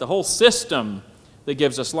a look at the whole system that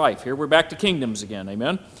gives us life. Here we're back to kingdoms again,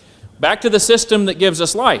 amen? Back to the system that gives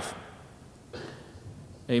us life.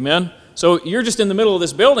 Amen? So you're just in the middle of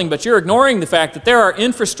this building, but you're ignoring the fact that there are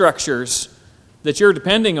infrastructures that you're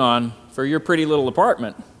depending on for your pretty little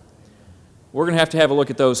apartment. We're going to have a look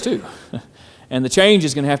at those too. And the change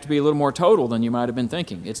is going to have to be a little more total than you might have been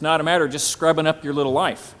thinking. It's not a matter of just scrubbing up your little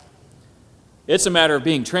life. It's a matter of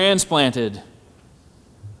being transplanted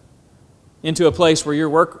into a place where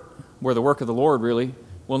where the work of the Lord really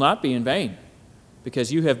will not be in vain,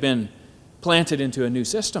 because you have been planted into a new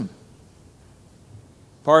system,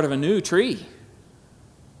 part of a new tree.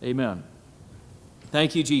 Amen.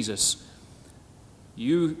 Thank you, Jesus.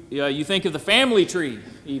 You think of the family tree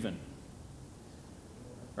even,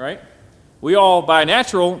 right? We all,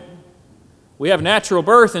 we have natural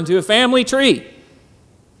birth into a family tree.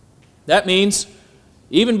 That means,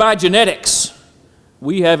 even by genetics,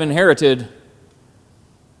 we have inherited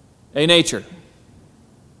a nature.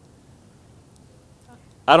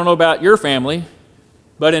 I don't know about your family,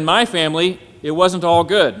 but in my family, it wasn't all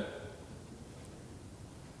good.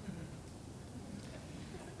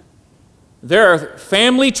 There are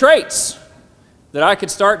family traits that I could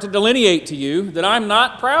start to delineate to you that I'm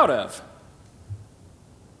not proud of.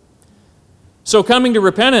 So coming to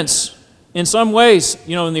repentance, in some ways,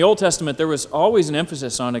 in the Old Testament, there was always an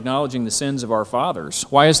emphasis on acknowledging the sins of our fathers.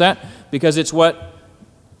 Why is that? Because it's what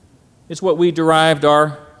we derived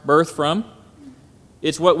our birth from.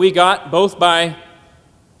 It's what we got both by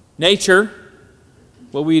nature,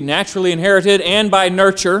 what we naturally inherited, and by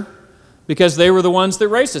nurture, because they were the ones that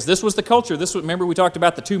raised us. This was the culture. Remember we talked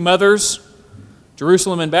about the two mothers,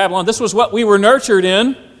 Jerusalem and Babylon. This was what we were nurtured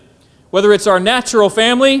in. Whether it's our natural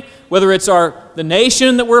family, whether it's the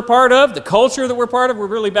nation that we're part of, the culture that we're part of, we're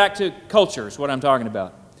really back to culture is what I'm talking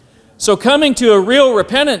about. So coming to a real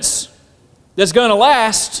repentance that's going to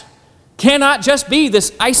last cannot just be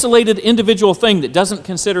this isolated individual thing that doesn't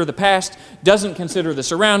consider the past, doesn't consider the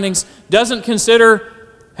surroundings, doesn't consider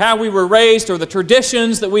how we were raised or the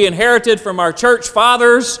traditions that we inherited from our church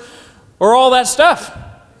fathers or all that stuff.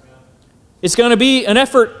 It's going to be an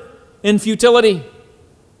effort in futility,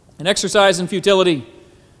 an exercise in futility,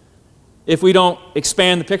 if we don't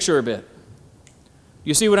expand the picture a bit.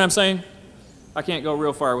 You see what I'm saying? I can't go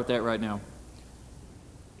real far with that right now.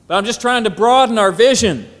 But I'm just trying to broaden our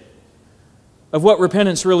vision of what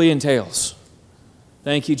repentance really entails.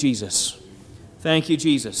 Thank you, Jesus. Thank you,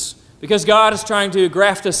 Jesus. Because God is trying to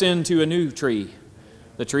graft us into a new tree,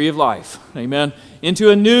 the tree of life. Amen.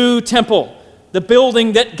 Into a new temple, the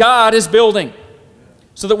building that God is building.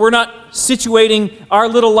 So that we're not situating our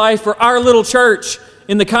little life or our little church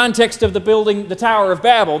in the context of the building, the Tower of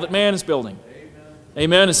Babel that man is building.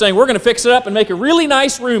 Amen. And saying we're going to fix it up and make a really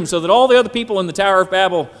nice room so that all the other people in the Tower of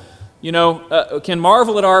Babel, can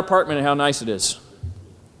marvel at our apartment and how nice it is.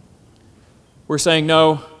 We're saying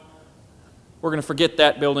no. We're going to forget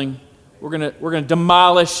that building. We're going to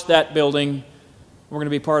demolish that building. We're going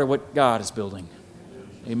to be part of what God is building.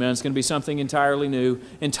 Amen. It's going to be something entirely new,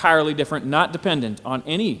 entirely different, not dependent on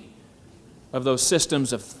any of those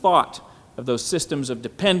systems of thought, of those systems of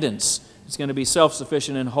dependence. It's going to be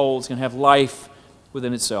self-sufficient and whole. It's going to have life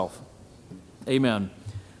within itself. Amen.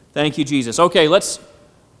 Thank you, Jesus. Okay, let's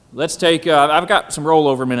take, I've got some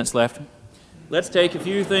rollover minutes left. Let's take a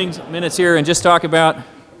few minutes here and just talk about,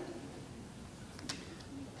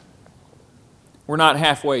 we're not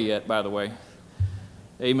halfway yet, by the way.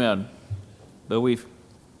 Amen. But we've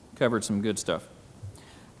covered some good stuff.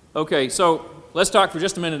 Okay, so let's talk for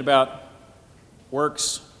just a minute about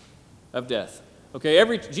works of death.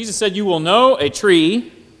 Okay, Jesus said you will know a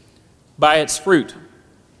tree by its fruit.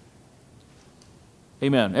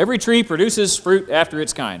 Amen. Every tree produces fruit after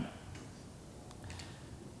its kind.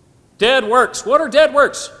 Dead works. What are dead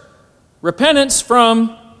works? Repentance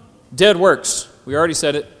from dead works. We already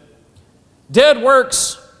said it. Dead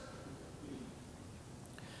works.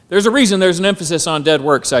 There's a reason there's an emphasis on dead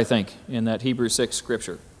works, I think, in that Hebrews 6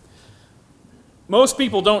 scripture. Most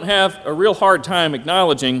people don't have a real hard time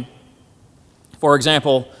acknowledging, for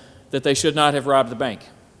example, that they should not have robbed the bank.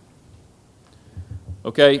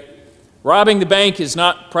 Okay? Robbing the bank is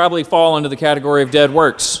not probably fall into the category of dead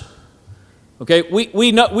works. Okay?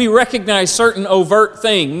 We recognize certain overt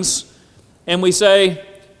things, and we say,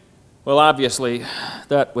 well, obviously,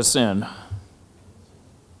 that was sin.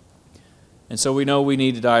 And so we know we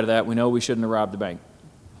need to die to that. We know we shouldn't have robbed the bank.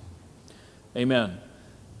 Amen.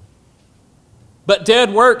 But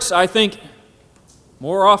dead works, I think,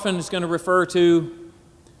 more often is going to refer to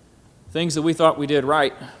things that we thought we did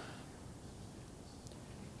right.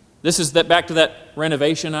 This is back to that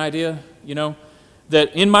renovation idea,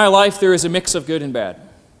 that in my life there is a mix of good and bad.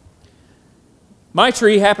 My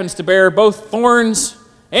tree happens to bear both thorns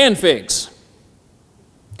and figs,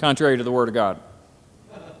 contrary to the Word of God.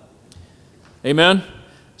 Amen?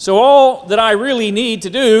 So all that I really need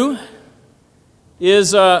to do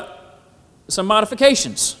is some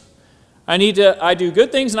modifications. I do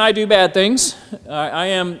good things and I do bad things. I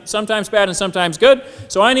am sometimes bad and sometimes good.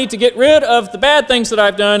 So I need to get rid of the bad things that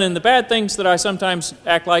I've done and the bad things that I sometimes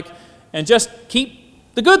act like and just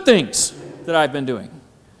keep the good things that I've been doing.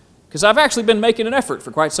 Because I've actually been making an effort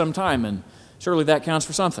for quite some time, and surely that counts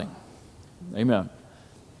for something. Amen.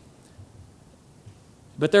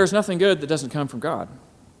 But there's nothing good that doesn't come from God.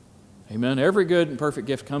 Amen. Every good and perfect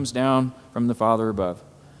gift comes down from the Father above.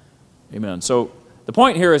 Amen. So the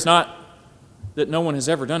point here is not that no one has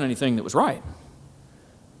ever done anything that was right.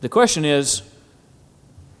 The question is,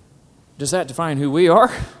 does that define who we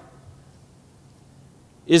are?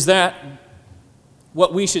 Is that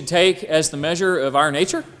what we should take as the measure of our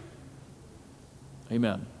nature?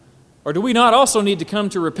 Amen. Or do we not also need to come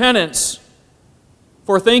to repentance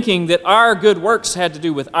for thinking that our good works had to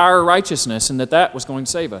do with our righteousness and that was going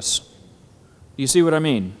to save us? Do you see what I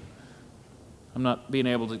mean? I'm not being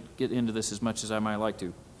able to get into this as much as I might like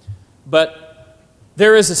to. But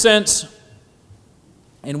there is a sense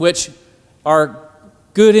in which our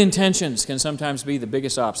good intentions can sometimes be the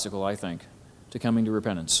biggest obstacle, I think, to coming to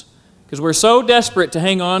repentance. Because we're so desperate to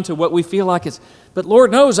hang on to what we feel like it's, but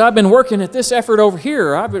Lord knows I've been working at this effort over here,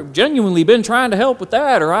 or I've genuinely been trying to help with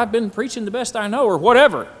that, or I've been preaching the best I know, or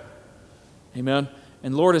whatever. Amen.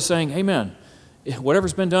 And the Lord is saying, amen.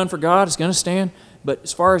 Whatever's been done for God is going to stand, but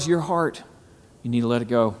as far as your heart, you need to let it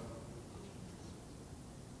go.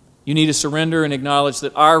 You need to surrender and acknowledge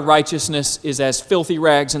that our righteousness is as filthy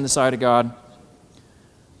rags in the sight of God,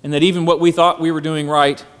 and that even what we thought we were doing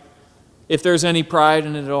right, if there's any pride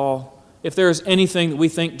in it at all, if there's anything that we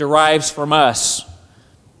think derives from us,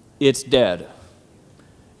 it's dead.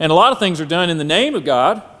 And a lot of things are done in the name of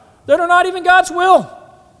God that are not even God's will.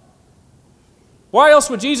 Why else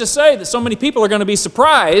would Jesus say that so many people are going to be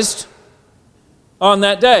surprised on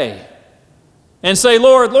that day and say,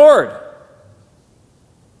 Lord, Lord,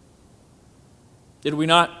 did we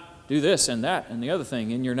not do this and that and the other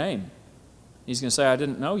thing in your name? He's going to say, I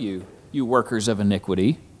didn't know you, you workers of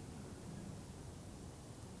iniquity.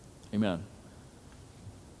 Amen.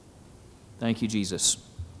 Thank you, Jesus.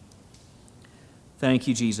 Thank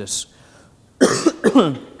you, Jesus.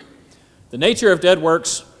 The nature of dead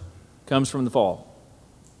works comes from the fall,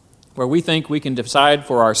 where we think we can decide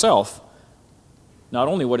for ourselves not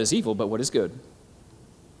only what is evil, but what is good.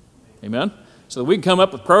 Amen? So we can come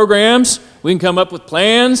up with programs, we can come up with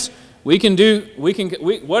plans, we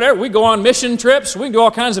go on mission trips, we can do all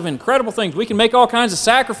kinds of incredible things. We can make all kinds of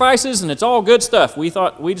sacrifices, and it's all good stuff. We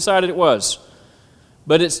decided it was.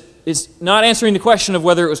 But it's not answering the question of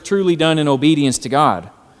whether it was truly done in obedience to God,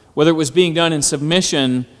 whether it was being done in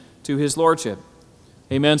submission to His Lordship.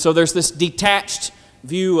 Amen. So there's this detached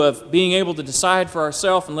view of being able to decide for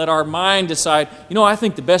ourselves and let our mind decide, I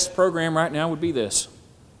think the best program right now would be this,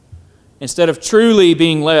 instead of truly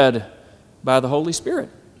being led by the Holy Spirit.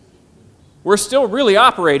 We're still really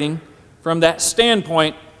operating from that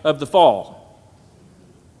standpoint of the fall.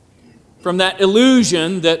 from that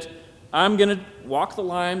illusion that I'm going to walk the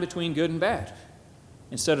line between good and bad,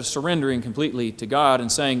 instead of surrendering completely to God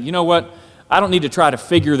and saying, you know what, I don't need to try to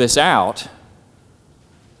figure this out,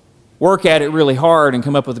 work at it really hard and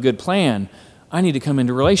come up with a good plan. I need to come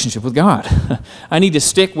into relationship with God. I need to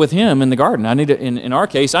stick with Him in the garden. I need to, in our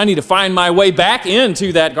case, I need to find my way back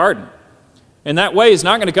into that garden. And that way is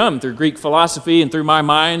not going to come through Greek philosophy and through my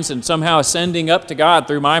minds and somehow ascending up to God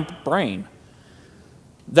through my brain.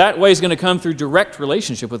 That way is going to come through direct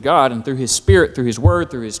relationship with God and through His Spirit, through His Word,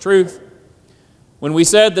 through His truth. When we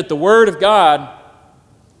said that the Word of God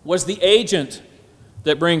was the agent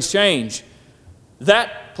that brings change,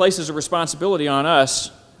 that places a responsibility on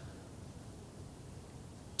us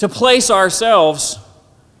to place ourselves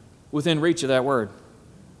within reach of that Word.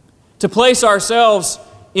 To place ourselves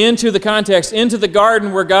into the context, into the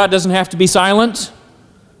garden where God doesn't have to be silent.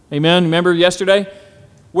 Amen. Remember yesterday?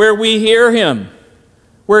 Where we hear Him,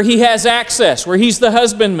 where He has access, where He's the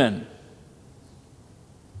husbandman.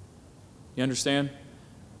 You understand?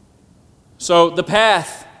 So the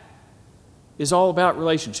path is all about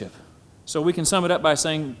relationship. So we can sum it up by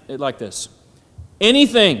saying it like this.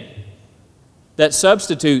 Anything that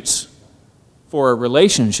substitutes for a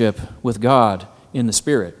relationship with God in the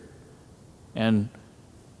Spirit and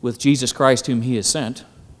with Jesus Christ whom He has sent,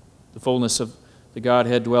 the fullness of the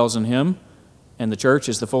Godhead dwells in Him, and the church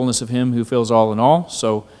is the fullness of Him who fills all in all.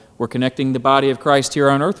 So we're connecting the body of Christ here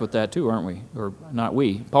on earth with that too, aren't we? Or not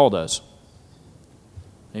we, Paul does.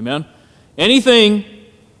 Amen? Anything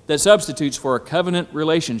that substitutes for a covenant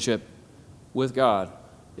relationship with God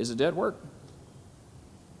is a dead work.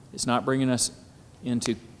 It's not bringing us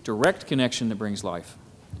into direct connection that brings life.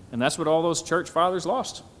 And that's what all those church fathers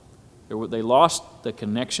lost. They lost the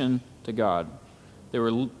connection to God. They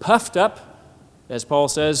were puffed up, as Paul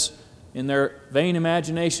says, in their vain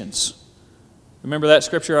imaginations. Remember that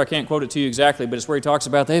scripture? I can't quote it to you exactly, but it's where he talks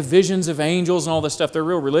about they have visions of angels and all this stuff. They're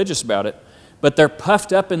real religious about it. But they're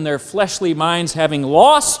puffed up in their fleshly minds, having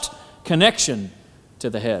lost connection to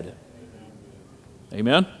the head.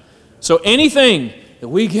 Amen? So anything that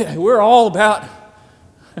we get, we're all about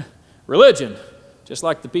religion, just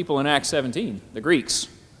like the people in Acts 17, the Greeks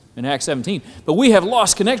in Acts 17. But we have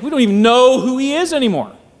lost connection. We don't even know who He is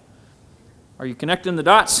anymore. Are you connecting the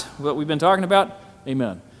dots, what we've been talking about?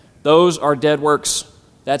 Amen. Those are dead works.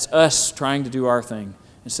 That's us trying to do our thing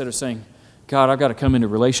instead of saying, God, I've got to come into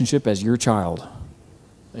relationship as your child.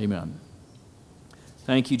 Amen.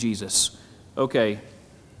 Thank you, Jesus. Okay.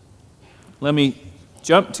 Let me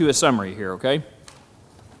jump to a summary here, okay?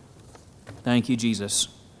 Thank you, Jesus.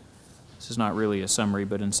 This is not really a summary,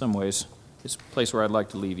 but in some ways, it's a place where I'd like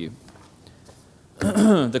to leave you.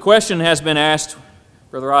 The question has been asked.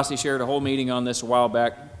 Brother Rossi shared a whole meeting on this a while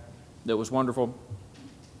back that was wonderful.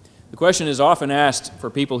 The question is often asked for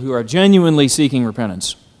people who are genuinely seeking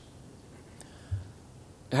repentance.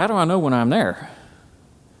 How do I know when I'm there?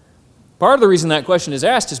 Part of the reason that question is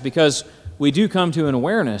asked is because we do come to an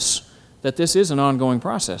awareness that this is an ongoing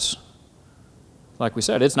process. Like we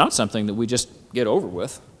said, it's not something that we just get over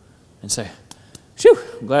with and say, phew,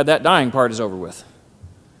 I'm glad that dying part is over with.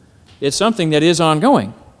 It's something that is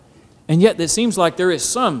ongoing. And yet it seems like there is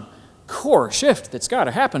some core shift that's got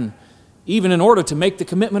to happen even in order to make the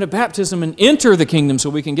commitment of baptism and enter the kingdom so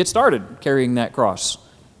we can get started carrying that cross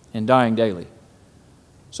and dying daily.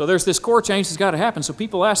 So there's this core change that's got to happen. So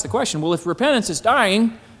people ask the question, well, if repentance is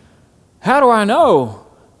dying, how do I know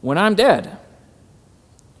when I'm dead?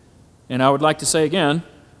 And I would like to say again,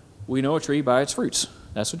 we know a tree by its fruits.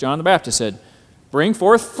 That's what John the Baptist said. Bring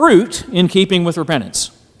forth fruit in keeping with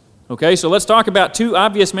repentance. Okay, so let's talk about two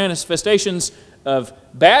obvious manifestations of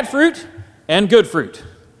bad fruit and good fruit.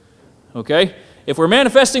 Okay, if we're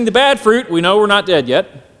manifesting the bad fruit, we know we're not dead yet.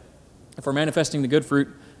 If we're manifesting the good fruit,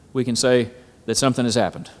 we can say that something has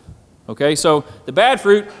happened. Okay, so the bad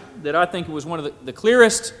fruit that I think was one of the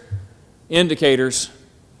clearest indicators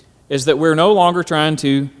is that we're no longer trying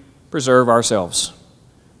to preserve ourselves.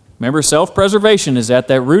 Remember, self-preservation is at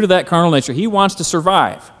the root of that carnal nature. He wants to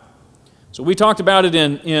survive. So we talked about it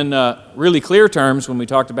in really clear terms when we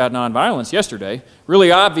talked about nonviolence yesterday.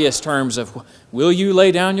 Really obvious terms of, will you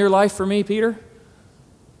lay down your life for me, Peter?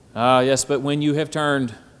 Yes, but when you have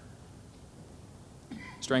turned,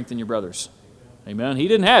 strengthen your brothers. Amen. He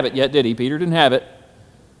didn't have it yet, did he? Peter didn't have it.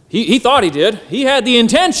 He thought he did. He had the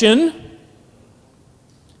intention.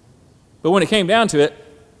 But when it came down to it,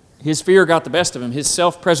 his fear got the best of him. His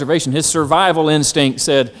self-preservation, his survival instinct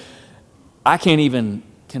said, I can't even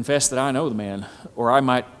confess that I know the man, or I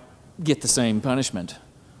might get the same punishment.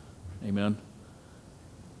 Amen.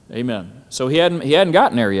 Amen. So he hadn't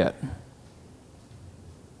gotten there yet,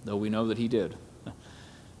 though we know that he did.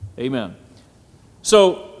 Amen.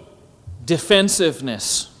 So,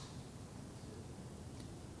 defensiveness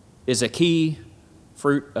is a key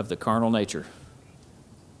fruit of the carnal nature.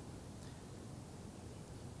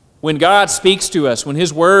 When God speaks to us, when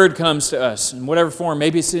His Word comes to us, in whatever form,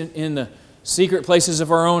 maybe it's in the secret places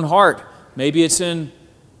of our own heart, maybe it's in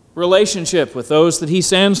relationship with those that He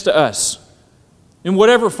sends to us, in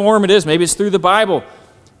whatever form it is, maybe it's through the Bible,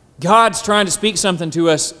 God's trying to speak something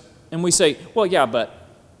to us, and we say, well, yeah, but.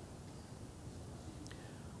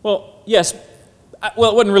 Well, yes,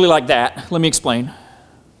 well, it wasn't really like that. Let me explain.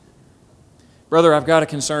 Brother, I've got a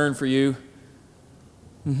concern for you.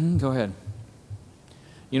 Go ahead.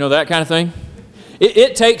 You know, that kind of thing.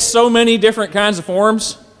 It takes so many different kinds of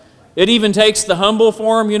forms. It even takes the humble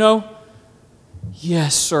form, you know.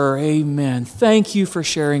 Yes, sir, amen. Thank you for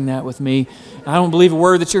sharing that with me. I don't believe a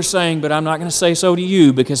word that you're saying, but I'm not going to say so to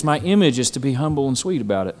you because my image is to be humble and sweet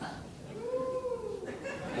about it.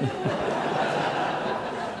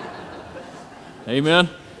 Amen.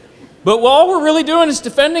 But all we're really doing is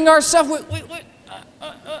defending ourselves.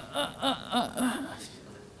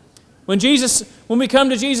 When we come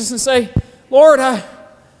to Jesus and say, Lord,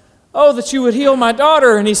 that you would heal my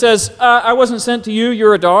daughter. And He says, I wasn't sent to you,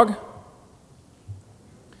 you're a dog.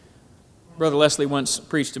 Brother Leslie once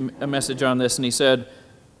preached a message on this, and he said,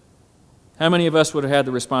 how many of us would have had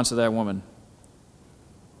the response of that woman?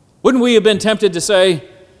 Wouldn't we have been tempted to say,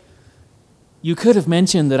 you could have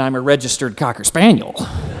mentioned that I'm a registered Cocker Spaniel?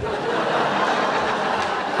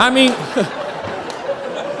 I mean,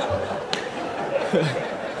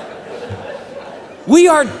 we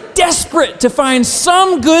are desperate to find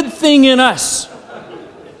some good thing in us.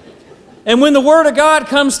 And when the Word of God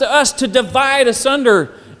comes to us to divide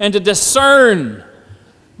asunder and to discern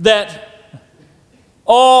that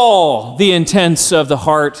all the intents of the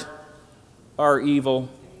heart are evil,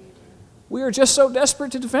 we are just so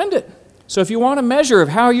desperate to defend it. So if you want a measure of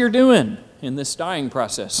how you're doing in this dying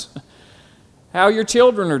process, how your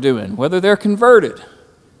children are doing, whether they're converted,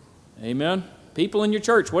 amen, people in your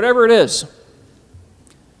church, whatever it is,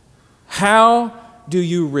 how do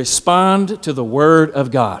you respond to the Word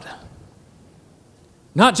of God?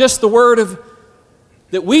 Not just the word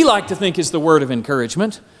that we like to think is the word of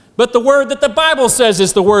encouragement, but the word that the Bible says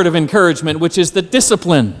is the word of encouragement, which is the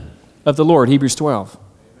discipline of the Lord, Hebrews 12,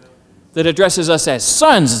 that addresses us as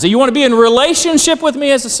sons. So you want to be in relationship with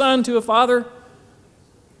me as a son to a father?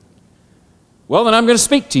 Well, then I'm going to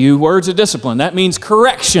speak to you words of discipline. That means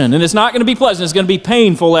correction, and it's not going to be pleasant. It's going to be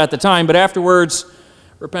painful at the time, but afterwards,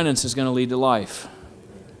 repentance is going to lead to life.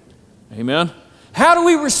 Amen? How do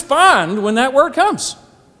we respond when that word comes?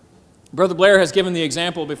 Brother Blair has given the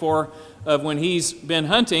example before of when he's been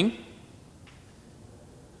hunting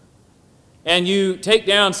and you take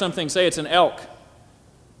down something, say it's an elk.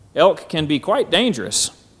 Elk can be quite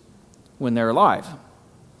dangerous when they're alive,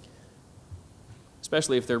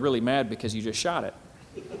 especially if they're really mad because you just shot it.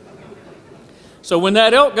 So when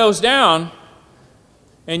that elk goes down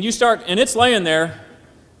and it's laying there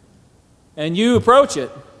and you approach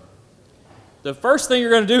it, the first thing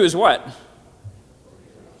you're going to do is what?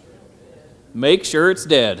 Make sure it's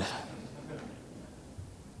dead.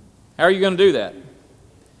 How are you going to do that?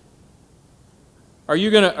 Are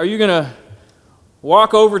you going to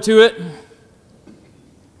walk over to it,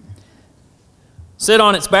 sit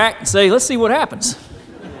on its back, and say, let's see what happens?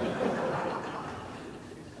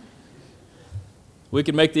 We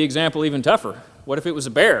could make the example even tougher. What if it was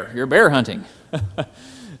a bear? You're bear hunting.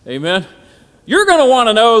 Amen? You're going to want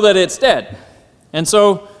to know that it's dead. And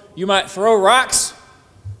so you might throw rocks,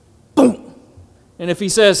 boom, and if he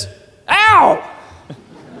says, ow,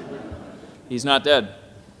 he's not dead.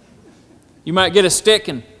 You might get a stick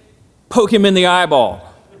and poke him in the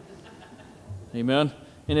eyeball. Amen.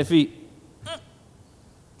 And if he's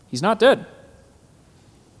not dead.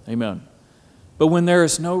 Amen. But when there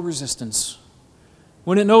is no resistance,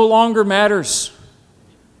 when it no longer matters,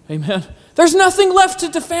 amen, there's nothing left to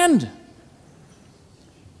defend.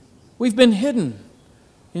 We've been hidden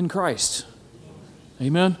in Christ.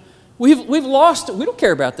 Amen. We've lost it. We don't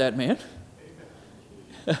care about that man.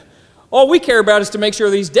 All we care about is to make sure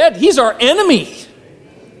that he's dead. He's our enemy.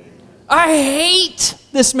 I hate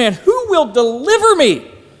this man. Who will deliver me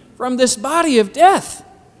from this body of death?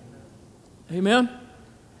 Amen.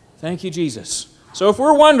 Thank you, Jesus. So if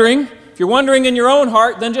you're wondering in your own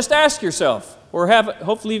heart, then just ask yourself, or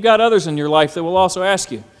hopefully you've got others in your life that will also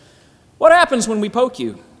ask you, what happens when we poke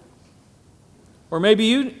you? Or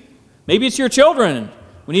maybe it's your children, and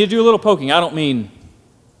we need to do a little poking. I don't mean,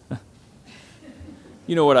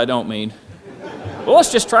 you know what I don't mean. Well,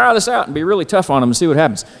 let's just try this out and be really tough on them and see what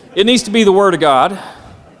happens. It needs to be the Word of God.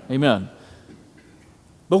 Amen.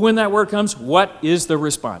 But when that word comes, what is the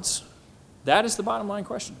response? That is the bottom line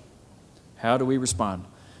question. How do we respond?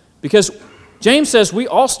 Because James says we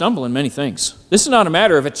all stumble in many things. This is not a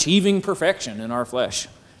matter of achieving perfection in our flesh.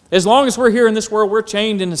 As long as we're here in this world, we're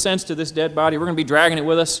chained in a sense to this dead body. We're going to be dragging it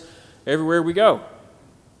with us everywhere we go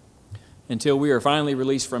until we are finally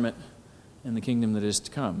released from it in the kingdom that is to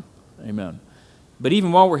come. Amen. But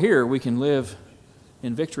even while we're here, we can live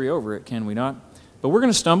in victory over it, can we not? But we're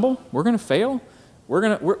going to stumble. We're going to fail.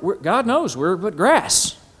 God knows we're but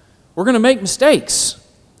grass. We're going to make mistakes.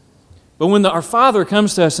 But when our Father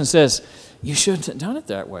comes to us and says, you shouldn't have done it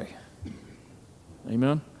that way.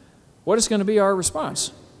 Amen. What is going to be our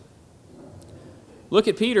response? Look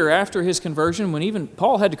at Peter after his conversion when even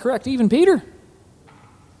Paul had to correct even Peter.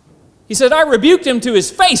 He said, I rebuked him to his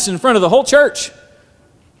face in front of the whole church.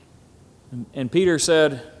 And Peter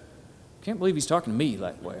said, I can't believe he's talking to me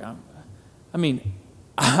that way.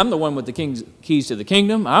 I'm the one with the keys to the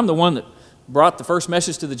kingdom. I'm the one that brought the first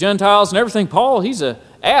message to the Gentiles and everything. Paul, he's an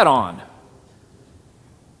add-on.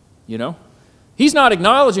 You know? He's not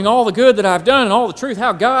acknowledging all the good that I've done and all the truth,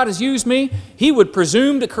 how God has used me. He would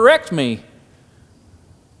presume to correct me,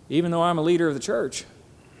 even though I'm a leader of the church.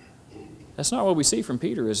 That's not what we see from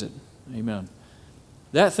Peter, is it? Amen.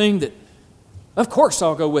 That thing that, of course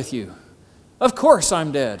I'll go with you. Of course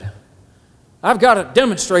I'm dead. I've got to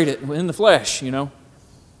demonstrate it in the flesh, you know.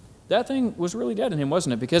 That thing was really dead in him,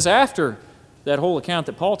 wasn't it? Because after that whole account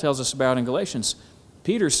that Paul tells us about in Galatians,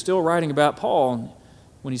 Peter's still writing about Paul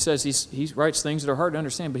when he says he writes things that are hard to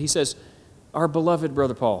understand, but he says, our beloved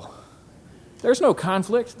brother Paul. There's no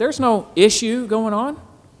conflict. There's no issue going on.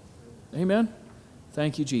 Amen.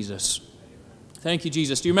 Thank you, Jesus. Thank you,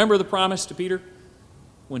 Jesus. Do you remember the promise to Peter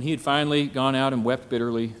when he had finally gone out and wept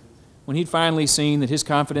bitterly? When he'd finally seen that his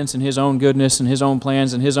confidence in his own goodness and his own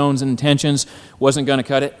plans and his own intentions wasn't going to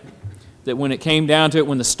cut it? That when it came down to it,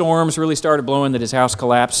 when the storms really started blowing, that his house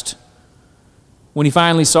collapsed? When he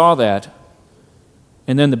finally saw that,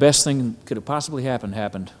 and then the best thing that could have possibly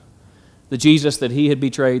happened. The Jesus that he had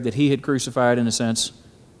betrayed, that he had crucified in a sense,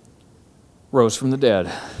 rose from the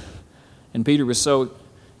dead. And Peter was so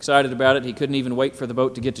excited about it, he couldn't even wait for the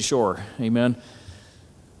boat to get to shore. Amen.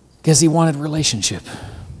 Because he wanted relationship.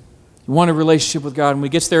 He wanted a relationship with God. And when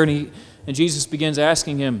he gets there and Jesus begins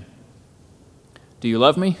asking him, do you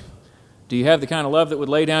love me? Do you have the kind of love that would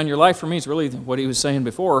lay down your life for me? It's really what he was saying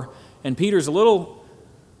before. And Peter's a little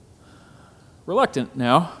reluctant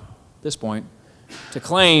now, at this point, to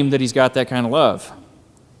claim that he's got that kind of love.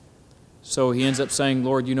 So he ends up saying,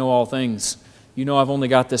 Lord, you know all things. You know I've only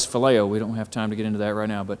got this phileo. We don't have time to get into that right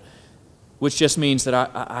now, but which just means that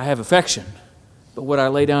I have affection. But would I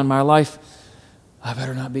lay down my life? I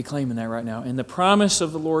better not be claiming that right now. And the promise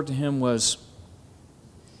of the Lord to him was,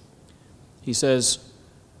 he says,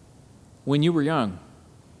 when you were young,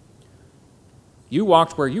 you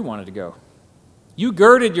walked where you wanted to go. You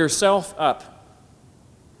girded yourself up.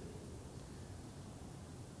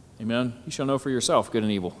 Amen. You shall know for yourself good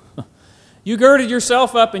and evil. You girded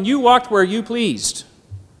yourself up and you walked where you pleased.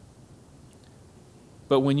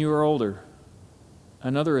 But when you are older,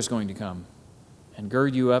 another is going to come and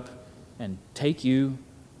gird you up and take you,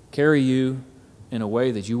 carry you in a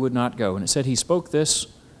way that you would not go. And it said he spoke this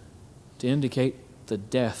to indicate the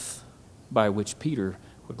death by which Peter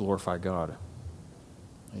would glorify God.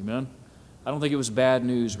 Amen. I don't think it was bad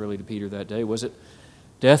news really to Peter that day, was it?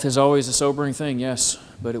 Death is always a sobering thing, yes,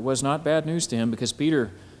 but it was not bad news to him because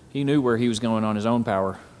Peter, he knew where he was going on his own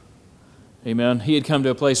power. Amen. He had come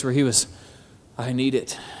to a place where he was, I need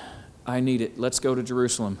it. I need it. Let's go to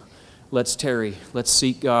Jerusalem. Let's tarry. Let's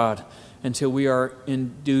seek God until we are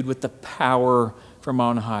endued with the power from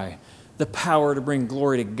on high. The power to bring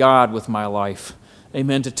glory to God with my life.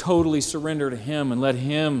 Amen. To totally surrender to Him and let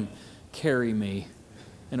Him carry me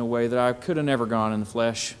in a way that I could have never gone in the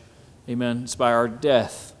flesh. Amen. It's by our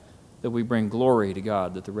death that we bring glory to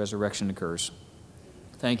God, that the resurrection occurs.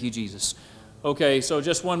 Thank you, Jesus. Okay, so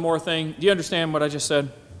just one more thing. Do you understand what I just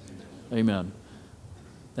said? Amen.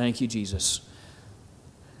 Thank you, Jesus.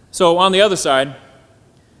 So on the other side,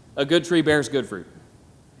 a good tree bears good fruit.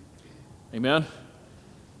 Amen.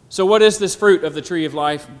 So what is this fruit of the tree of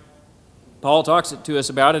life? Paul talks to us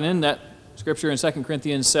about it in that scripture in 2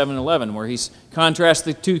 Corinthians 7:11, where he contrasts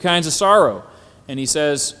the two kinds of sorrow. And he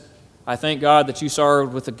says, I thank God that you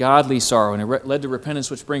sorrowed with a godly sorrow, and it led to repentance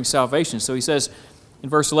which brings salvation. So he says in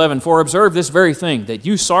verse 11, for observe this very thing, that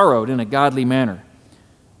you sorrowed in a godly manner.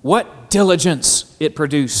 What diligence it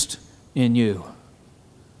produced in you.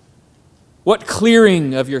 What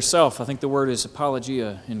clearing of yourself. I think the word is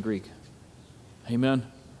apologia in Greek.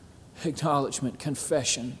 Amen. Acknowledgement,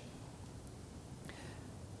 confession.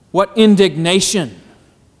 What indignation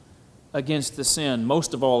against the sin,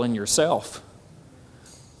 most of all in yourself.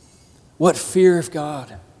 What fear of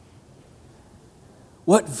God.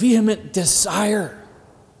 What vehement desire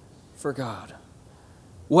for God.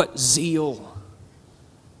 What zeal.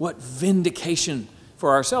 What vindication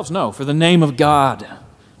for ourselves. No, for the name of God.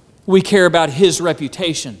 We care about His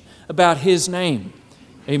reputation, about His name.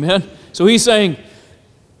 Amen? So he's saying,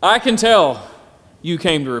 I can tell you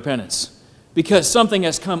came to repentance because something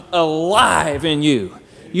has come alive in you.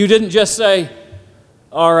 You didn't just say,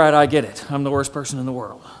 all right, I get it. I'm the worst person in the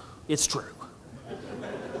world. It's true.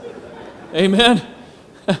 Amen?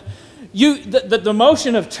 The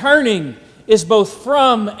motion of turning is both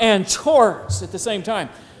from and towards at the same time.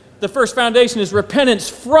 The first foundation is repentance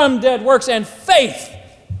from dead works and faith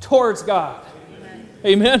towards God.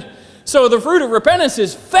 Amen? So the fruit of repentance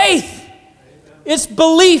is faith. It's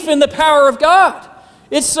belief in the power of God.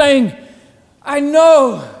 It's saying, I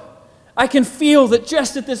know, I can feel that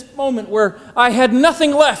just at this moment where I had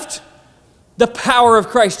nothing left, the power of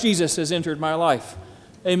Christ Jesus has entered my life.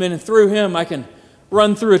 Amen. And through Him, I can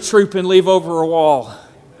run through a troop and leap over a wall.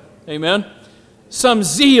 Amen. Some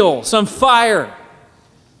zeal, some fire,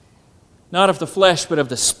 not of the flesh, but of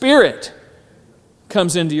the Spirit,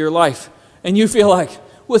 comes into your life. And you feel like,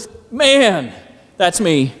 with man, that's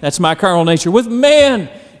me, that's my carnal nature. With man,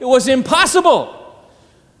 it was impossible.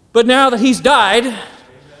 But now that He's died,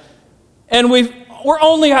 and we're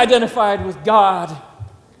only identified with God,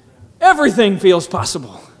 everything feels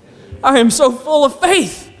possible. I am so full of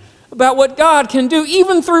faith about what God can do,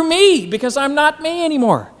 even through me, because I'm not me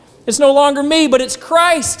anymore. It's no longer me, but it's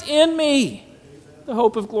Christ in me, the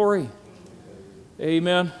hope of glory.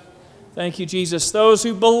 Amen. Thank you, Jesus. Those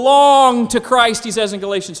who belong to Christ, he says in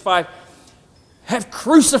Galatians 5, have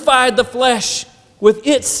crucified the flesh with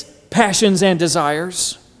its passions and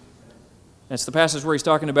desires. That's the passage where he's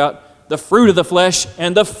talking about the fruit of the flesh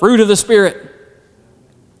and the fruit of the Spirit.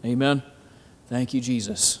 Amen. Thank you,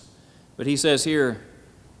 Jesus. But he says here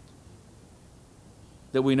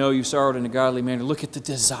that we know you sorrowed in a godly manner. Look at the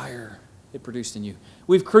desire it produced in you.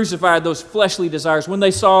 We've crucified those fleshly desires. When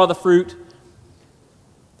they saw the fruit,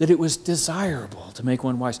 that it was desirable to make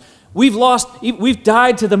one wise. We've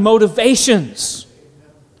died to the motivations.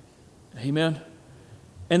 Amen.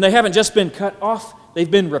 And they haven't just been cut off, they've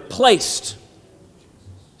been replaced.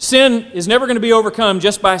 Sin is never going to be overcome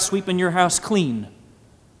just by sweeping your house clean.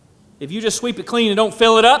 If you just sweep it clean and don't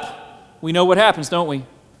fill it up, we know what happens, don't we?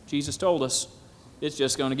 Jesus told us. It's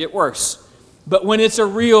just going to get worse. But when it's a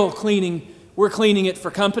real cleaning, we're cleaning it for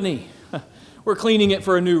company. We're cleaning it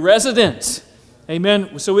for a new resident.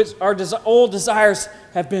 Amen. So our old desires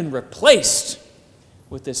have been replaced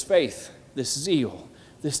with this faith, this zeal,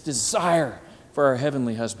 this desire for our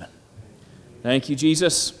heavenly husband. Thank you,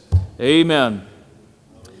 Jesus. Amen.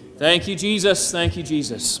 Thank you, Jesus. Thank you,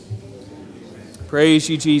 Jesus. Praise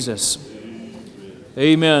you, Jesus.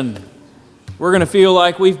 Amen. We're going to feel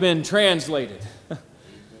like we've been translated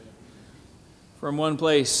from one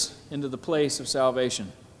place into the place of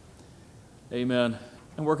salvation. Amen.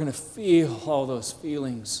 And we're going to feel all those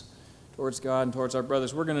feelings towards God and towards our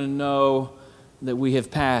brothers. We're going to know that we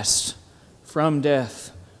have passed from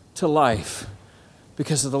death to life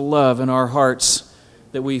because of the love in our hearts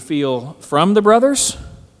that we feel from the brothers.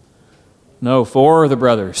 No, for the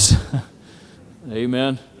brothers.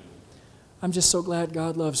 Amen. I'm just so glad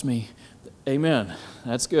God loves me. Amen.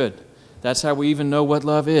 That's good. That's how we even know what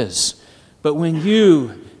love is. But when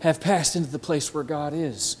you have passed into the place where God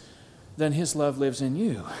is, then His love lives in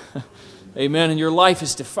you. Amen. And your life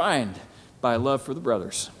is defined by love for the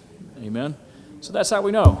brothers. Amen. So that's how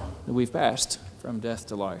we know that we've passed from death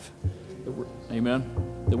to life.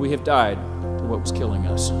 Amen. That we have died to what was killing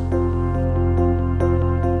us.